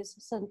Rotary's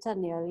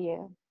centennial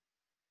year.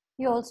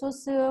 He also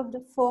served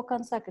 4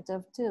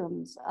 consecutive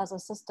terms as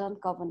assistant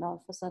governor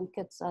for St.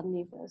 Kitts and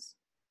Nevis.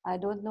 I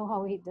don't know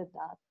how he did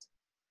that.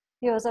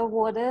 He was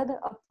awarded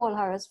a Paul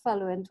Harris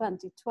Fellow in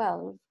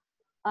 2012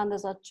 and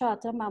is a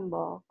charter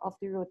member of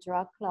the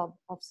Rotary Club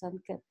of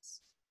St.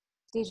 Kitts.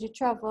 DG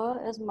Trevor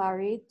is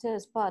married to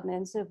his partner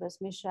in service,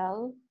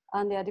 Michelle,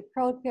 and they are the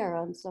proud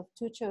parents of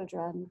 2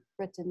 children,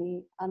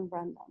 Brittany and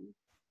Brendan.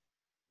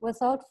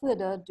 Without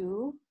further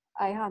ado,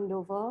 I hand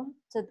over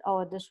to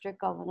our District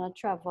Governor,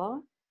 Trevor,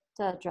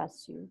 to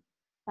address you.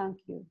 Thank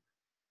you.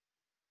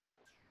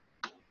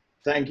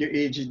 Thank you,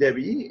 A.G.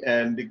 Debbie,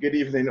 and good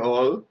evening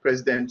all,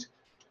 President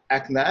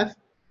Aknath,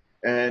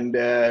 and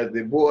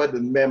the board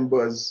and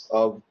members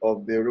of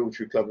the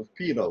Rotary Club of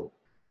Penal.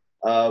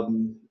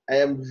 I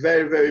am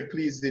very, very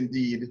pleased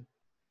indeed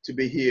to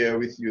be here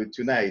with you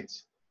tonight.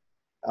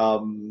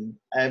 I'm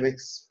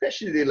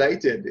especially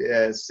delighted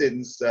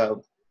since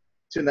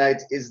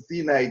tonight is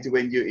the night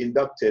when you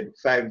inducted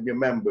 5 new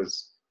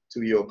members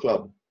to your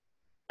club.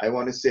 I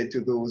want to say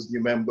to those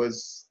new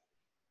members,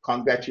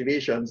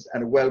 congratulations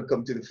and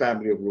welcome to the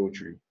family of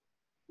Rotary.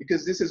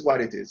 Because this is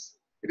what it is.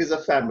 It is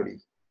a family.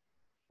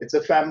 It's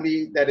a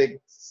family that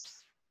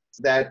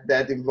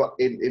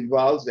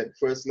involves at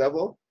first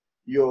level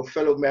your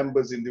fellow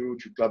members in the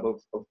Rotary Club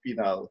of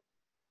Penal.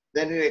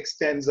 Then it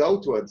extends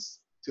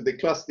outwards to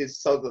the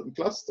southern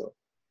cluster,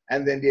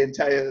 and then the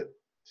entire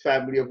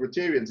family of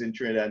Rotarians in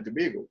Trinidad and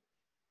Tobago.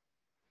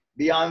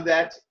 Beyond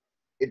that,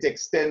 it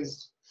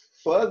extends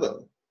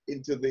further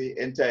into the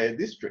entire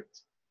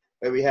district,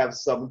 where we have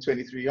some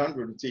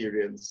 2,300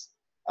 Rotarians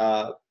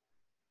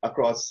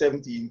across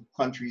 17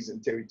 countries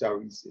and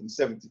territories in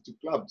 72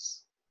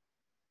 clubs,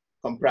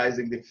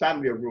 comprising the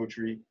family of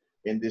Rotary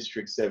in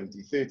District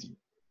 7030.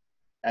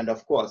 And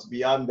of course,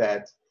 beyond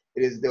that,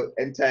 it is the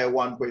entire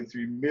 1.3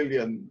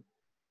 million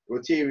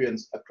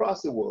Rotarians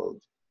across the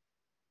world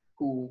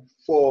who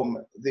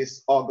form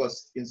this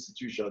august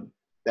institution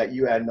that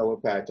you are now a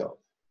part of.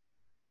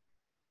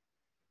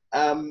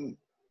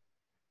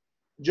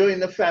 Joining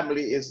the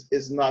family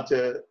is not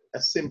a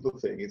simple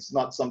thing. It's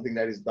not something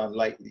that is done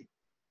lightly.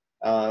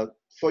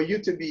 For you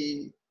to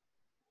be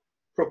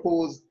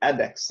proposed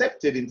and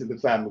accepted into the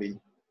family,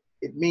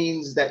 it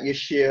means that you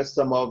share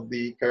some of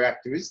the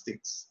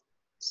characteristics,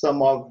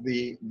 some of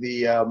the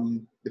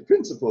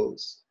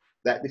principles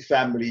that the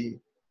family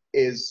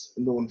is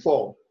known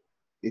for,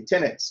 the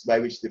tenets by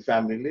which the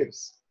family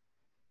lives.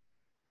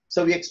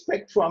 So we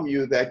expect from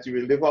you that you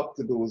will live up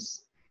to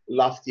those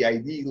lofty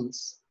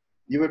ideals.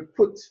 You will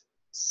put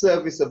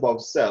service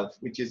above self,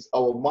 which is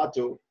our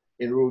motto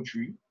in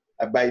Rotary.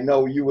 By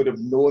now you would have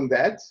known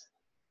that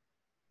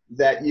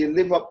you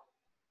live up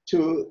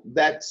to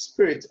that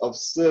spirit of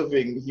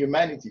serving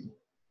humanity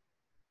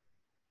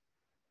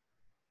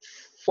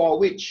for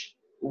which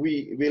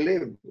we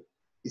live,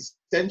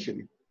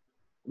 essentially.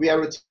 We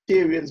are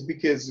Rotarians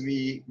because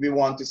we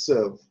want to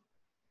serve.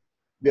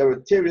 We are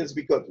Rotarians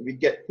because we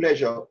get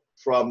pleasure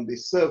from the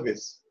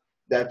service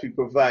that we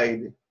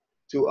provide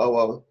to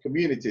our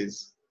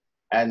communities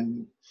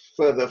and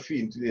further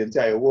afield to the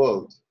entire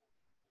world.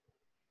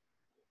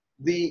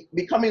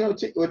 Becoming a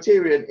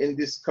Rotarian in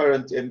this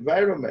current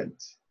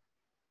environment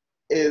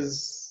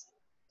is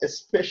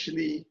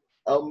especially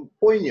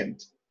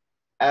poignant,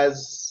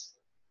 as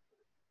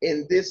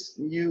in this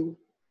new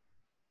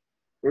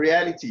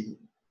reality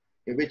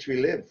in which we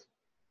live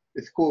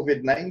with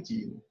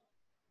COVID-19,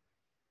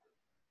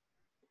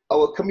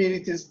 our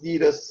communities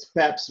need us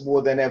perhaps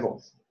more than ever.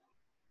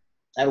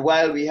 And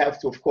while we have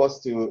to, of course,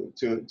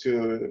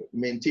 to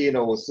maintain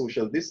our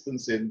social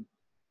distancing,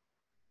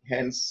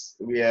 hence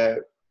we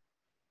are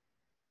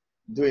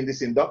doing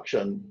this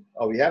induction,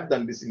 or we have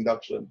done this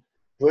induction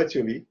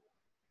virtually,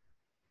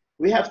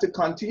 we have to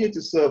continue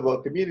to serve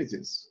our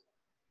communities.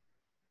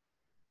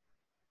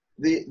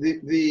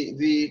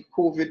 The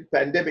COVID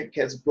pandemic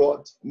has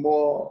brought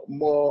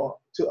more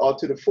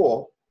to the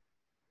fore,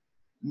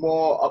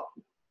 more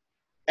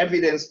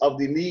evidence of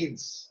the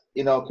needs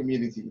in our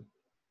community.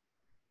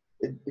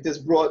 It has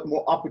brought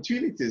more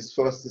opportunities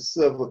for us to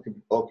serve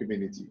our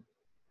community.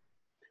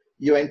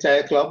 Your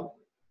entire club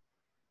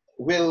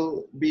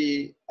will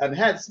be, and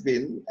has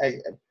been,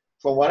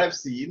 from what I've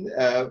seen,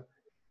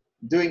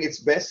 doing its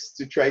best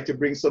to try to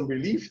bring some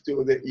relief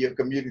to your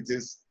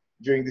communities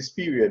during this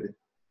period.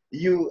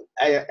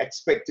 I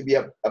expect to be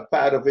a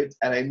part of it,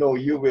 and I know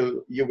you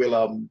will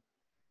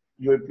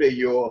play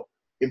your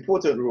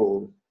important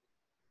role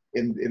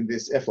in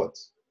this effort.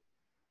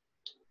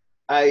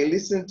 I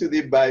listened to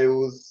the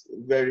bios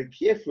very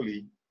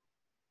carefully,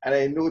 and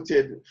I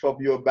noted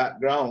from your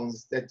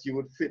backgrounds that you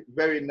would fit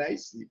very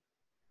nicely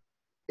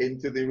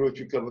into the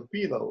Rotary Club of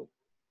Penal.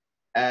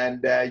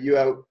 And you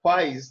are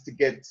poised to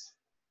get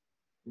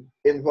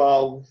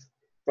involved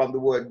from the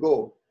word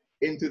go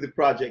into the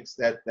projects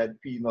that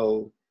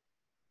Penal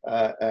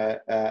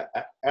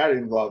are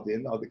involved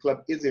in, or the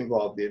club is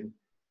involved in,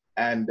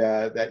 and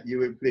that you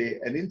will play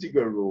an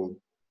integral role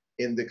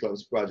in the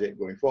club's project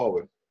going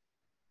forward.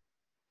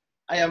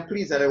 I am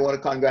pleased, and I want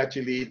to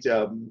congratulate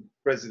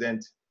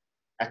President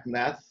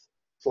Aknath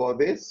for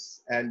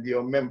this, and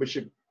your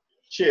membership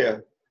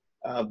chair.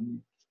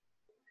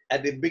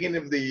 At the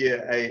beginning of the year,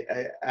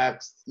 I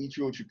asked each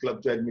Rotary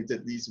Club to admit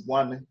at least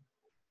one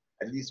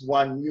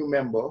new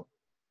member,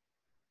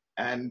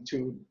 and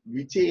to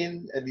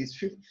retain at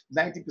least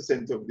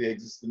 90% of the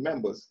existing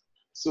members,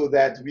 so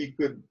that we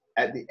could,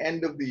 at the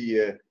end of the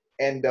year,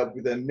 end up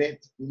with a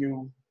net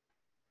new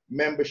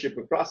membership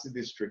across the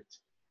district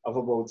of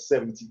about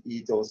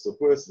 78 or so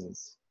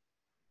persons.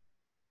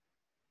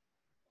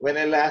 When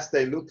I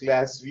looked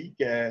last week,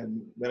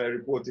 and when I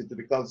reported to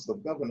the Council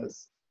of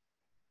Governors,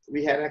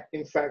 we had,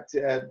 in fact,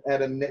 had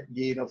a net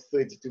gain of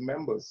 32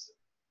 members.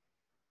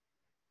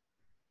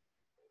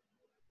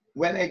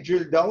 When I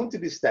drilled down to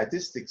the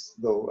statistics,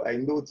 though, I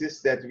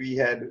noticed that we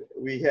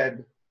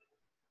had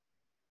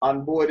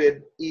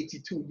onboarded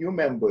 82 new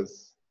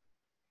members,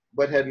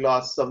 but had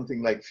lost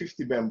something like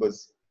 50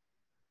 members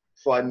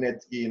for a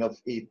net gain of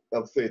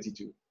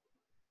 32.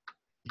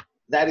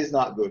 That is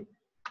not good.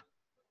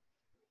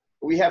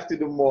 We have to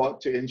do more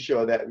to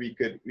ensure that we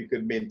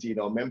could maintain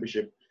our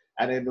membership.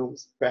 And I know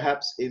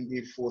perhaps in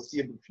the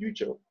foreseeable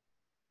future,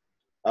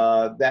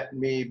 that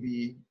may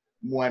be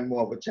more and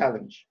more of a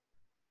challenge.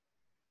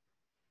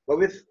 But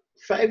with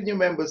 5 new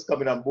members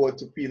coming on board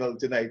to Penal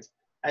tonight,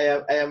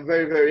 I am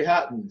very, very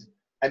heartened.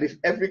 And if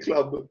every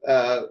club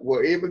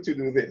were able to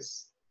do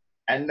this,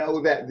 and now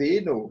that they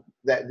know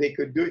that they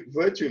could do it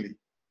virtually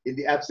in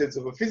the absence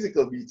of a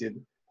physical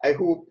meeting, I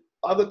hope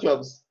other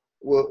clubs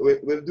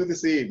will do the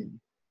same.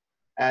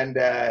 And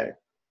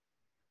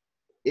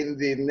in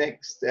the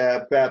next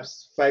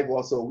perhaps 5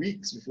 or so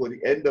weeks before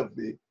the end of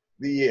the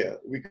year,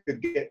 we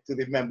could get to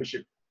the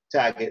membership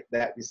target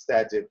that we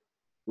started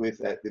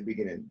with at the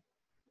beginning.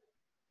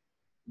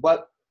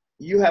 But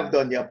you have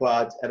done your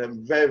part, and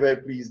I'm very, very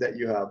pleased that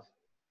you have,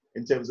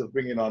 in terms of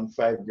bringing on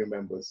 5 new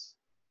members.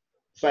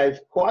 5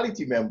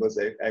 quality members,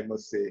 I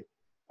must say,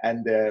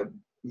 and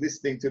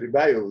listening to the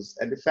bios,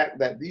 and the fact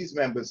that these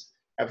members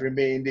have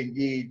remained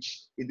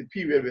engaged in the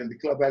period when the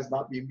club has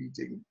not been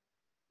meeting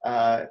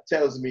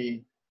tells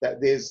me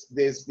that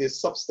there's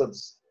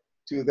substance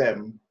to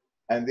them,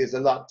 and there's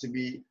a lot to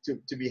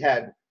be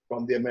had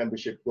from their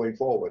membership going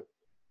forward.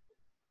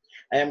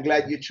 I am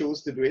glad you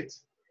chose to do it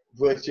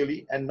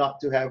virtually and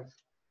not to have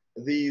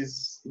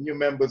these new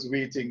members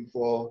waiting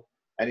for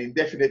an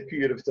indefinite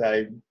period of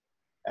time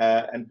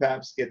and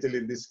perhaps get a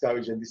little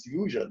discouraged and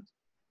disillusioned.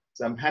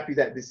 So I'm happy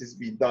that this is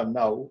being done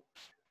now,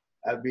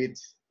 a bit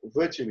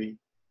virtually,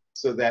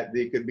 so that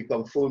they could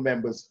become full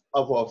members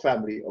of our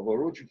family, of our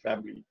Rotary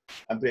family,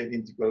 and play an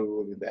integral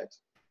role in that.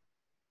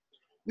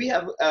 We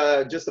have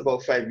just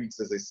about 5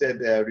 weeks, as I said,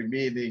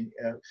 remaining,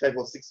 5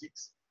 or 6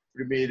 weeks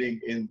remaining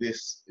in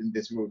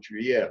this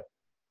Rotary year.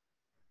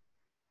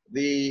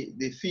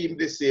 The theme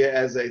this year,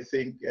 as I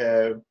think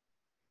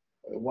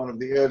one of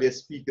the earlier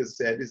speakers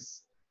said,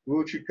 is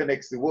Rotary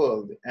Connects the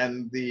World.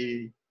 And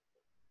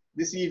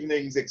this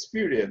evening's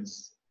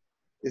experience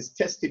is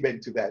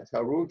testament to that,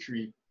 how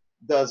Rotary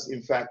does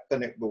in fact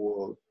connect the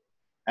world.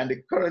 And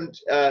the current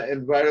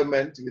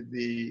environment with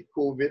the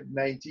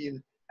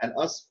COVID-19 and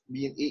us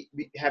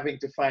having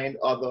to find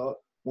other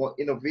more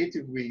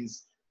innovative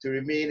ways to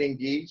remain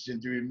engaged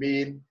and to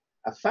remain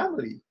a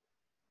family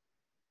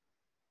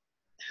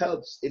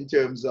helps in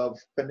terms of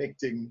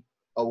connecting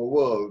our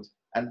world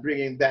and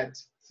bringing that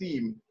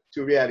theme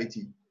to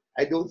reality.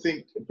 I don't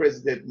think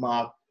President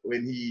Mark,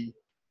 when he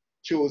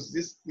chose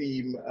this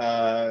theme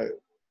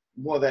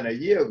more than a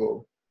year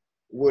ago,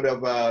 would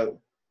have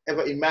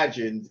ever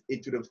imagined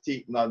it would have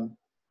taken on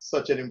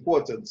such an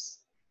importance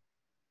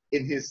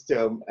in his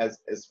term as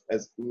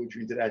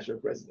Rotary International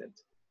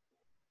President.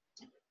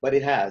 But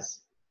it has.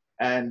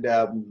 And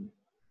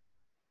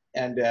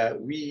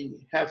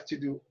we have to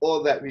do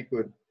all that we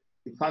could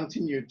to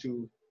continue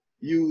to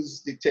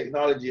use the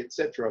technology,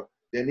 etc.,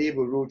 to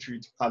enable Rotary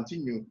to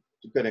continue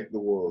to connect the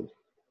world.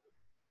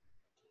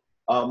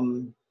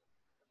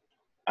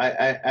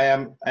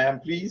 I am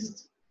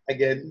pleased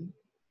again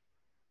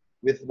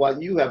with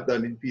what you have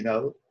done in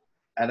Penal,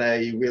 and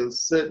I will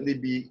certainly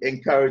be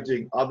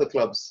encouraging other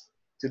clubs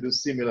to do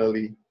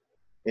similarly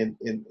in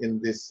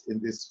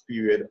this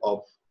period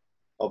of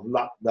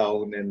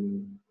lockdown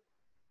and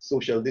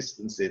social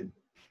distancing.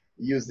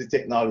 Use the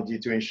technology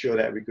to ensure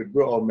that we could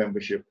grow our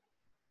membership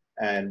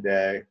and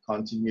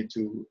continue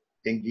to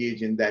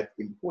engage in that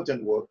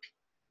important work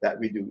that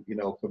we do in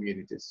our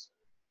communities.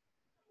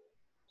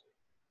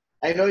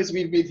 I know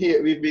we've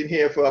been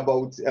here for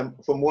about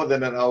for more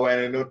than an hour,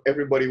 and I know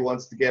everybody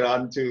wants to get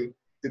on to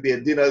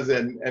their dinners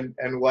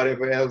and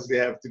whatever else they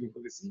have to do for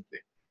this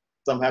evening.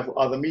 Some have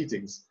other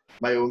meetings.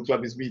 My own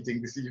club is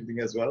meeting this evening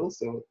as well,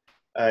 so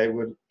I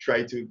would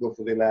try to go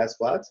for the last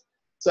part.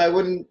 So I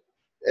wouldn't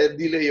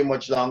delay you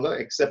much longer,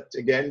 except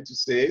again to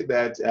say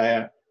that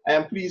I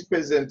am pleased,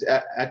 President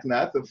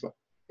Aknath,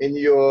 in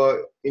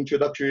your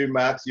introductory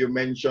remarks, you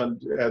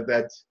mentioned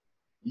that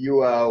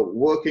you are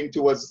working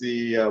towards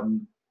the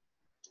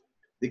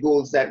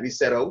goals that we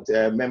set out.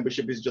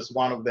 Membership is just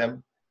one of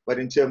them, but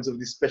in terms of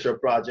the special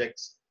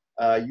projects,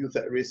 youth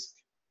at risk,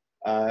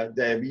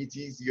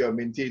 diabetes, you are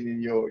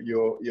maintaining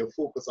your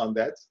focus on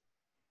that.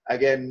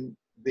 Again,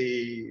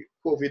 the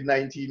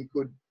COVID-19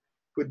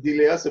 could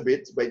delay us a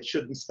bit, but it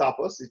shouldn't stop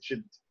us. It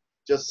should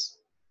just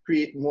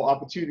create more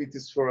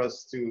opportunities for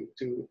us to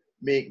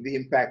make the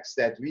impacts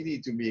that we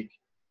need to make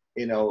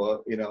in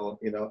our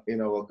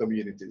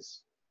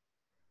communities.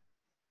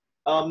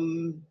 I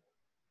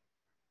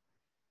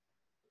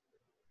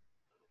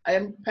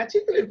am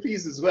particularly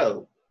pleased as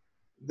well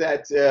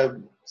that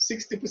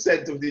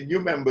 60% of the new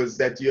members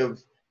that you have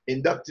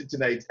inducted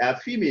tonight are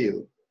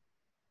female.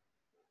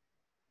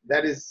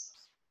 That is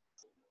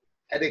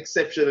an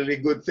exceptionally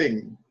good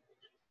thing.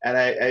 And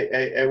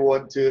I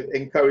want to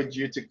encourage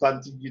you to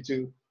continue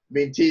to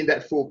maintain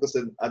that focus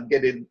on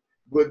getting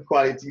good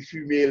quality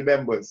female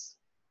members.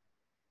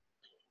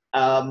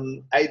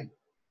 I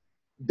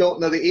don't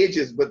know the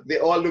ages, but they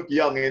all look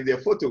young in their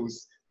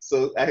photos.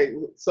 So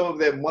some of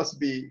them must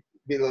be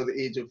below the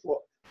age of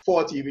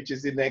 40, which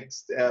is the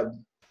next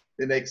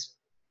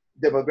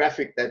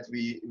demographic that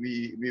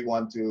we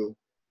want to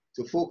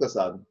focus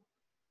on.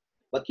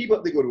 But keep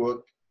up the good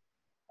work.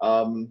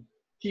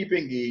 Keep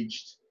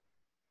engaged.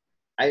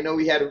 I know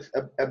we had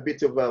a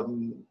bit of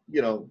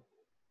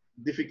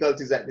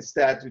difficulties at the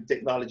start with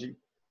technology.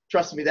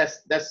 Trust me,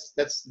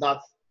 that's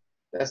not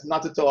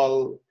at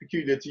all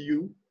peculiar to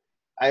you.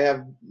 I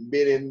have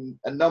been in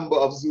a number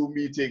of Zoom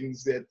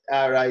meetings at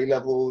RI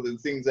level and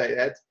things like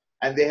that,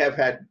 and they have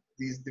had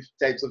these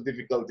types of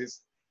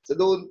difficulties. So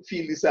don't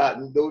feel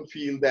disheartened. Don't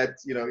feel that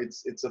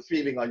it's a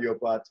feeling on your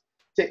part.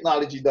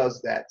 Technology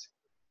does that.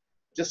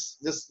 Just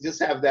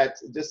have that.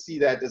 Just see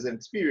that as an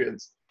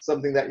experience,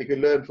 something that you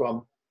can learn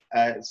from,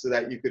 so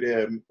that you could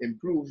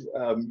improve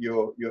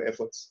your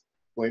efforts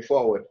going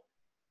forward.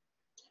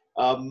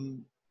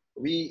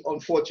 We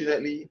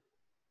unfortunately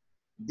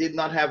did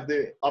not have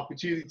the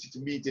opportunity to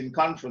meet in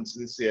conference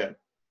this year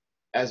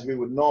as we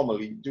would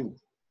normally do.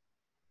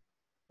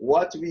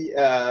 What we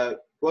are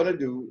going to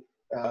do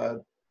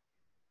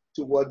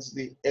towards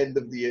the end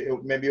of the year,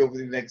 maybe over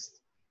the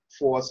next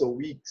 4 or so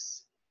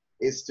weeks,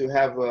 is to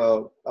have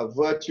a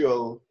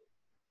virtual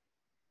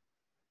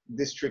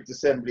district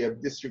assembly, a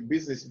district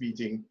business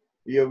meeting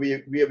where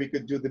we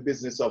could do the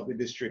business of the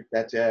district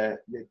that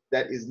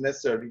is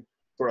necessary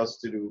for us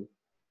to do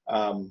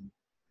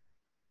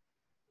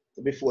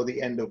before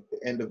the end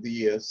of the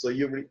year. So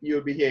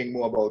you'll be hearing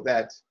more about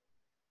that.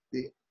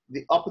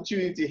 The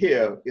opportunity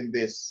here in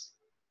this,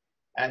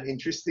 and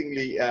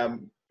interestingly,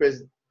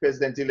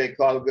 President-elect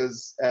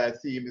Olga's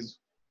theme is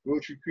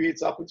Rotary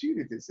creates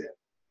opportunities here.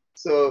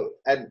 So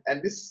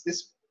and this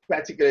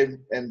particular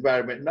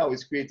environment now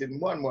is creating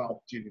more and more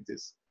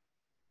opportunities.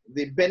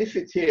 The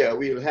benefit here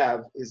we'll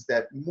have is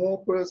that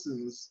more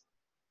persons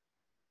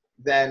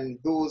than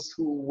those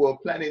who were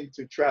planning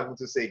to travel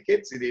to, say,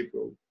 Kitts in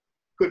April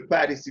could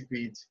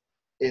participate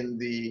in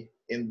the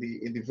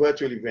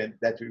virtual event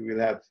that we will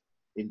have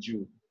in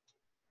June.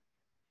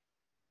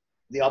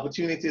 The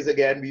opportunities,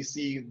 again, we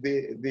see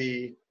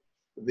the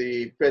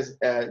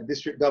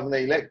district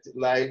governor-elect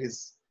Lyle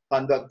is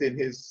conducting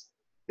his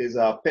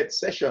pet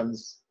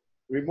sessions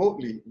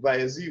remotely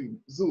via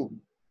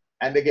Zoom.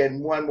 And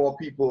again, more and more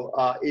people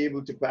are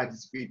able to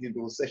participate in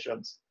those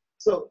sessions.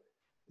 So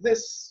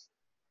this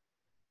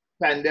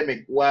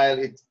pandemic, while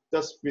it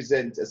does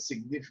present a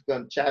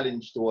significant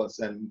challenge to us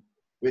and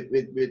with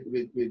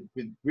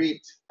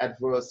great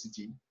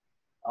adversity,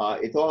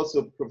 it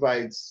also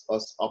provides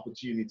us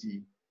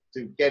opportunity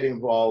to get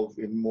involved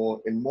in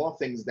more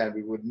things than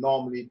we would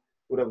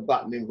have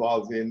gotten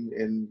involved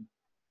in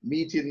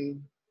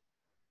meeting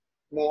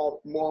more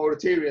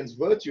Rotarians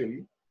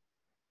virtually.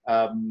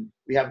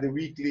 We have the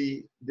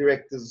weekly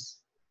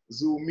directors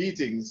Zoom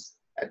meetings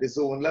at the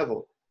zone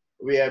level.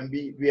 We are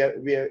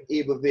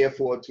able,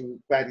 therefore, to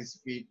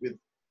participate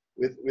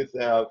with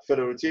fellow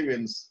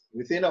Rotarians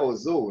within our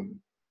zone,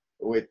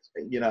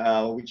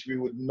 which we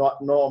would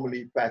not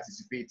normally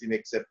participate in,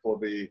 except for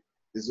the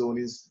zone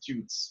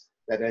institutes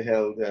that are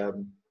held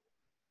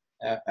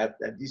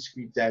at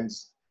discrete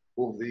times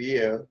over the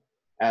year,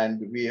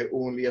 and we are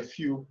only a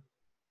few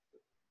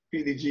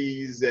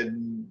PDGs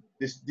and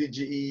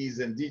DGEs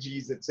and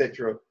DGs,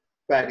 etc.,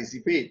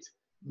 participate.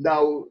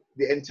 Now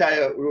the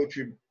entire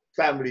Rotary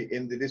family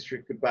in the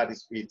district could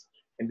participate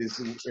in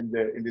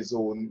the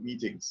zone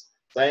meetings.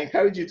 So I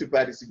encourage you to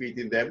participate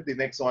in them. The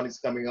next one is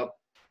coming up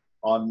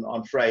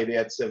on Friday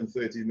at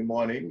 7:30 in the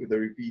morning, with a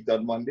repeat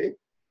on Monday.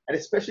 And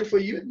especially for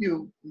you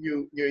new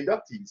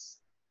inductees,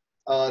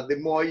 the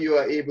more you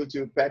are able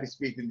to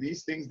participate in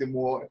these things, the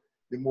more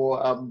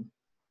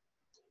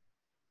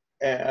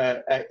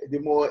the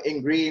more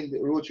ingrained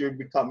Rotary will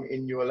become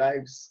in your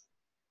lives,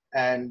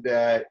 and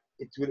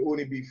it will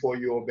only be for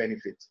your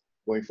benefit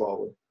going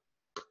forward.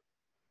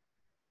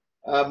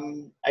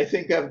 I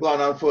think I've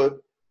gone on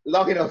for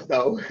long enough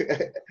now.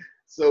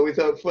 So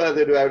without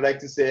further ado, I would like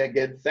to say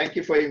again, thank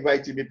you for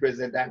inviting me,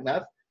 President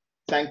Aknath.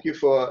 Thank you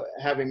for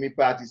having me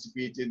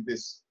participate in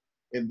this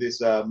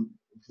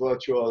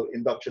virtual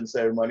induction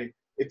ceremony.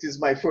 It is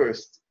my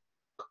first,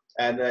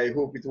 and I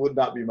hope it would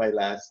not be my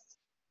last.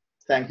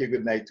 Thank you.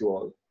 Good night to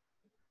all.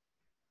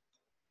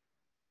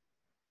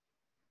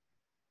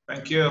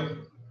 Thank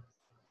you.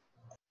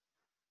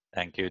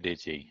 Thank you,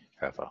 DG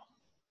Trevor.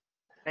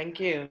 Thank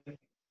you.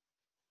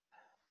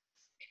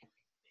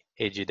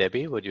 AG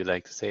Debbie, would you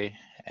like to say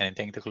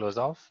anything to close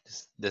off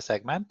this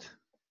segment?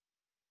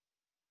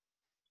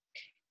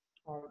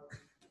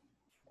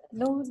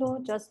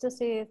 No, just to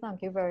say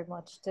thank you very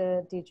much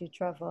to DG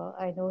Trevor.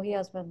 I know he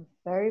has been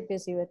very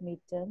busy with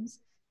meetings,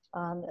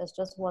 and it's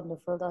just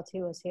wonderful that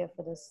he was here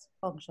for this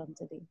function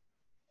today.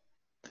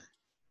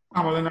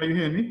 Amalin, are you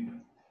hearing me?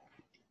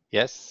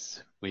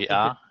 Yes, we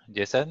are,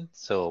 Jason.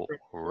 So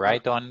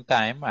right on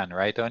time and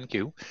right on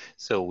cue.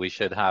 So we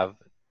should have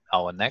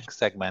our next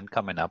segment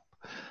coming up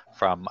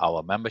from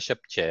our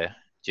membership chair,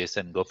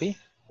 Jason Gopi.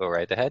 Go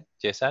right ahead,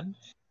 Jason.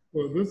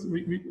 Well,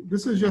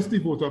 this is just the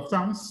vote of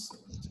thanks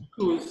to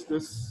close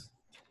this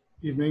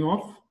evening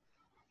off.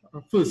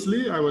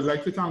 Firstly, I would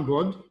like to thank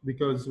God,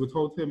 because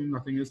without him,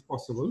 nothing is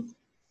possible.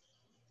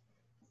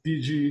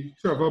 DG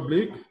Trevor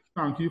Blake,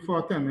 thank you for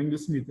attending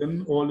this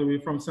meeting all the way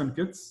from St.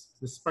 Kitts,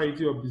 despite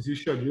your busy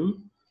schedule,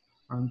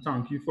 and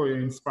thank you for your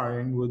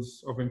inspiring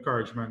words of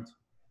encouragement.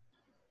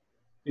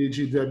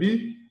 AG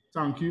Debbie,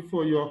 thank you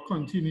for your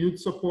continued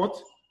support.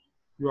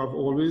 You have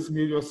always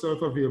made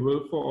yourself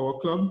available for our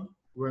club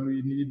when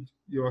we need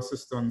your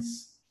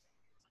assistance.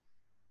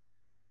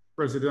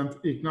 President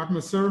Ignat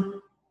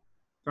Misser,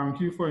 thank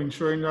you for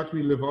ensuring that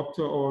we live up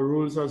to our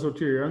roles as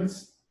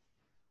Rotarians.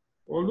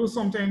 Although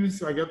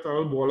sometimes I get a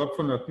little ball up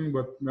for nothing,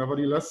 but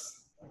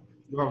nevertheless,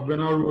 you have been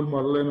a role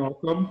model in our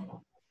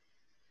club.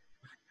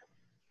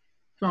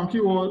 Thank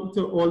you all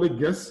to all the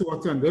guests who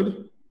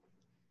attended.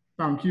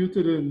 Thank you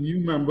to the new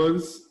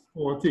members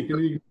for taking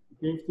the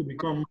initiative to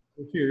become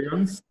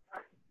Rotarians.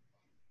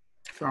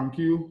 Thank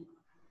you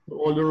to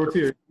all the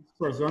Rotarians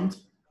present.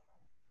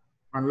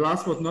 And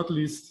last but not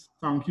least,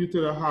 thank you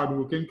to the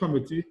hardworking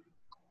committee.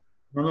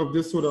 None of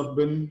this would have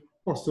been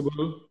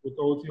possible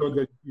without your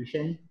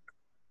dedication.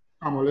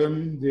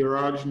 Amalin,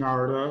 Diraj,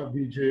 Narada,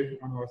 DJ,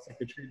 and our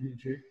secretary,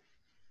 DJ.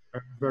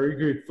 I'm very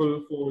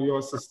grateful for your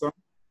assistance.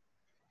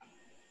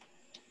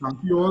 Thank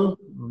you all.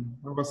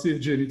 Have a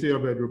safe journey to your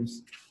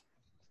bedrooms.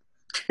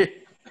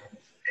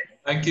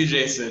 Thank you,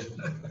 Jason.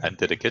 And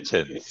to the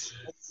kitchens.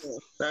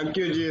 Thank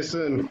you,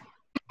 Jason.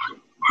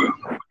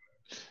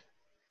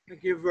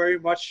 Thank you very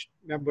much,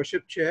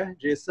 Membership Chair,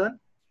 Jason.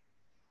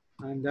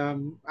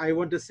 And I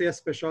want to say a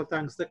special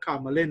thanks to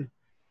Carmelin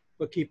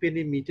for keeping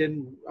the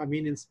meeting. I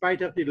mean, in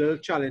spite of the little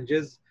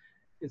challenges,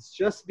 it's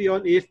just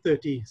beyond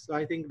 8:30. So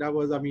I think that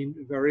was, I mean,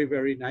 very,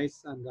 very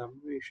nice. And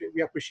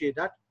we appreciate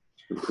that.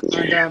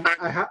 And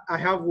I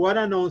have one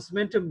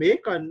announcement to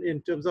make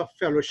in terms of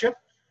fellowship.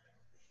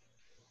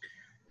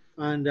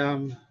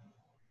 And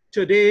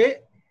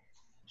today,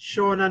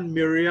 Sean and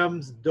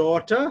Miriam's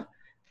daughter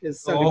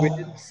is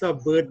celebrating her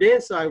birthday.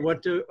 So I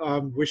want to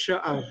wish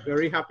her a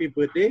very happy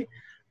birthday.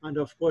 And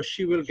of course,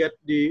 she will get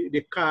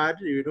the card.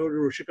 You know, the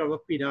Rotary Club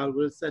of Pinal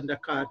will send a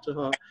card to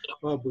her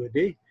for her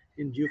birthday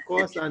in due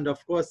course. And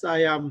of course, I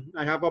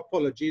have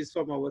apologies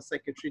from our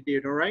secretary,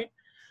 Dana Wright,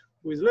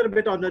 who is a little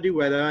bit under the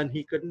weather and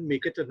he couldn't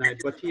make it tonight.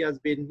 But he has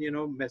been, you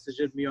know,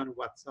 messaging me on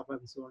WhatsApp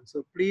and so on.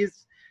 So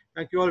please,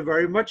 thank you all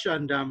very much,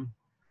 and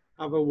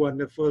have a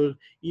wonderful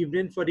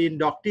evening. For the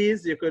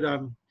inductees, you could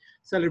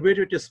celebrate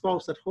with your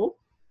spouse at home.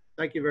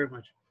 Thank you very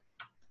much.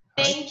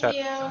 Thank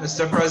you.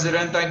 Mr.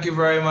 President, thank you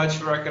very much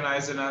for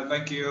recognizing that.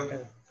 Thank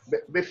you.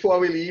 Before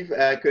we leave,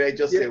 could I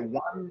just say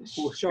one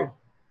post? Sure.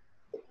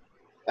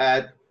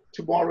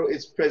 Tomorrow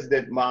is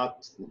President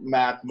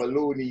Matt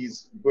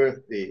Maloney's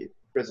birthday,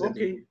 President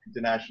of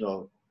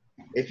International.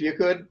 If you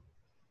could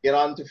get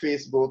onto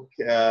Facebook,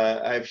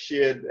 I've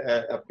shared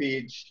a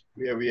page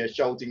where we are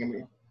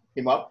shouting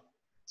him up.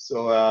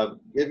 So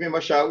give him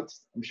a shout.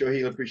 I'm sure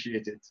he'll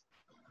appreciate it.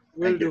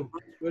 Will do.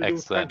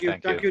 Excellent.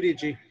 Thank you,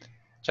 DG.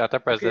 Charter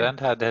President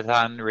had his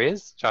hand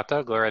raised.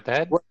 Charter, go right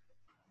ahead. Well,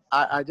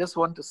 I just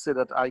want to say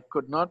that I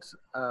could not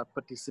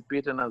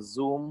participate in a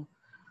Zoom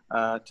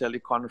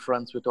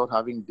teleconference without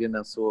having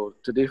dinner. So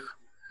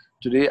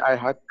today I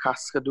had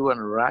cascadoo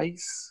and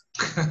rice.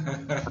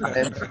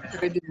 I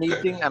enjoyed the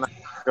meeting and I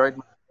enjoyed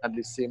at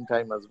the same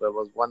time as well. It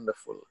was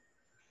wonderful.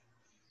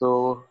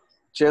 So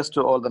cheers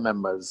to all the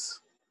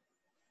members.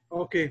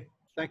 Okay,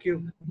 thank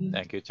you.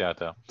 Thank you,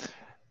 Charter.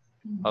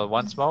 Well,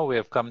 once more, we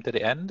have come to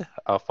the end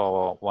of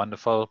our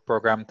wonderful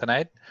program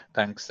tonight.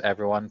 Thanks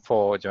everyone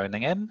for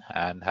joining in,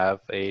 and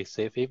have a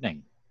safe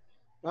evening.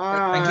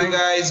 Bye. Thank you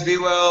guys. Be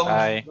well.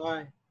 Bye.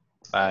 Bye.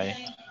 Bye.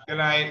 Good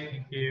night.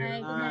 Thank you.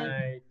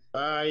 Bye.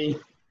 Bye.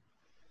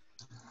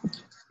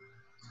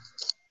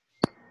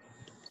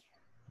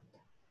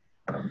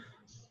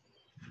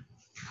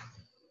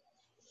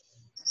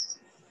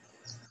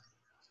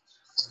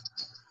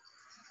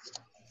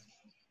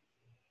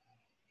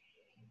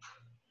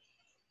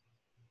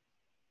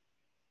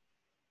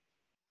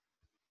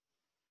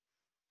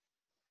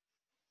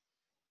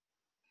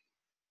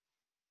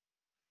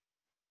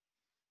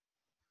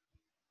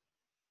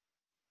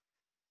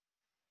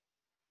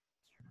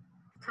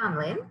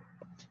 Kamlin?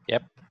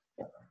 Yep,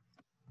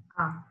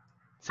 Oh,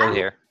 still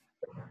here.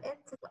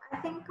 it's, I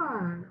think,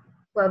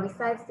 well,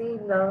 besides the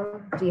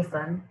little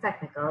Jason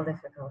technical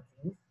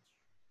difficulties,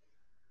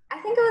 I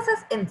think it was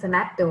his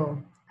internet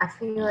though. I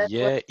feel it was,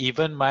 Yeah,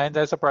 even mine,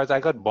 I'm surprised I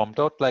got bumped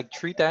out like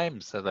 3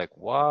 times. I was like,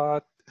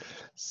 what?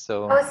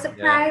 So, I was yeah.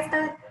 surprised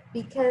that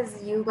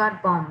because you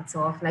got bumped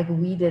off, like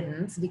we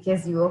didn't,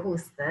 because you were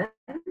hosted.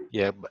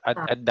 Yeah,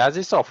 and that's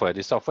the software.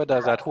 The software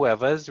does that.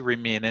 Whoever's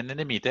remaining in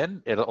the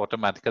meeting, it'll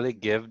automatically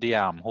give the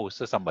host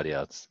to somebody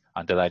else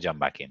until I jump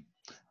back in.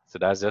 So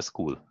that's just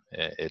cool.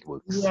 It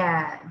works.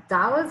 Yeah,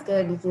 that was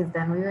good because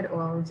then we would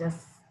all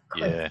just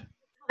Yeah.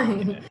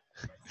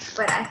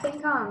 But I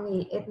think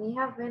it may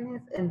have been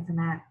his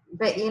internet.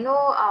 But you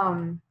know,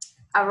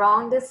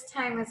 around this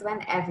time is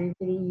when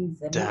everybody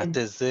uses That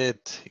is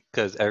it.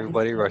 Because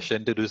everybody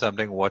rushing to do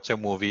something, watch a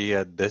movie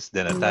at this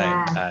dinner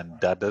time, and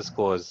that does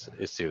cause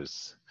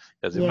issues.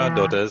 Because if my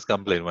daughters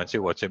complain when she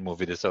watch a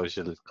movie, this how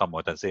she'll come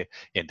out and say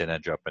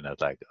internet dropping. I was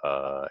like,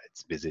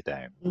 it's busy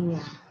time.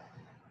 Yeah.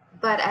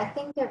 But I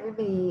think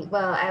everybody,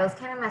 well, I was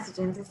kind of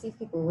messaging to see if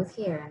people was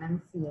here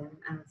and seeing,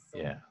 and so.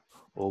 Yeah.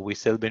 Oh, we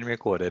still been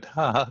recorded.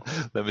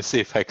 Let me see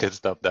if I can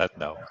stop that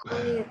now.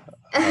 Where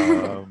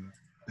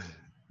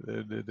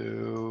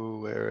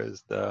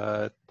is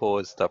that?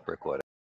 Pause, stop recording.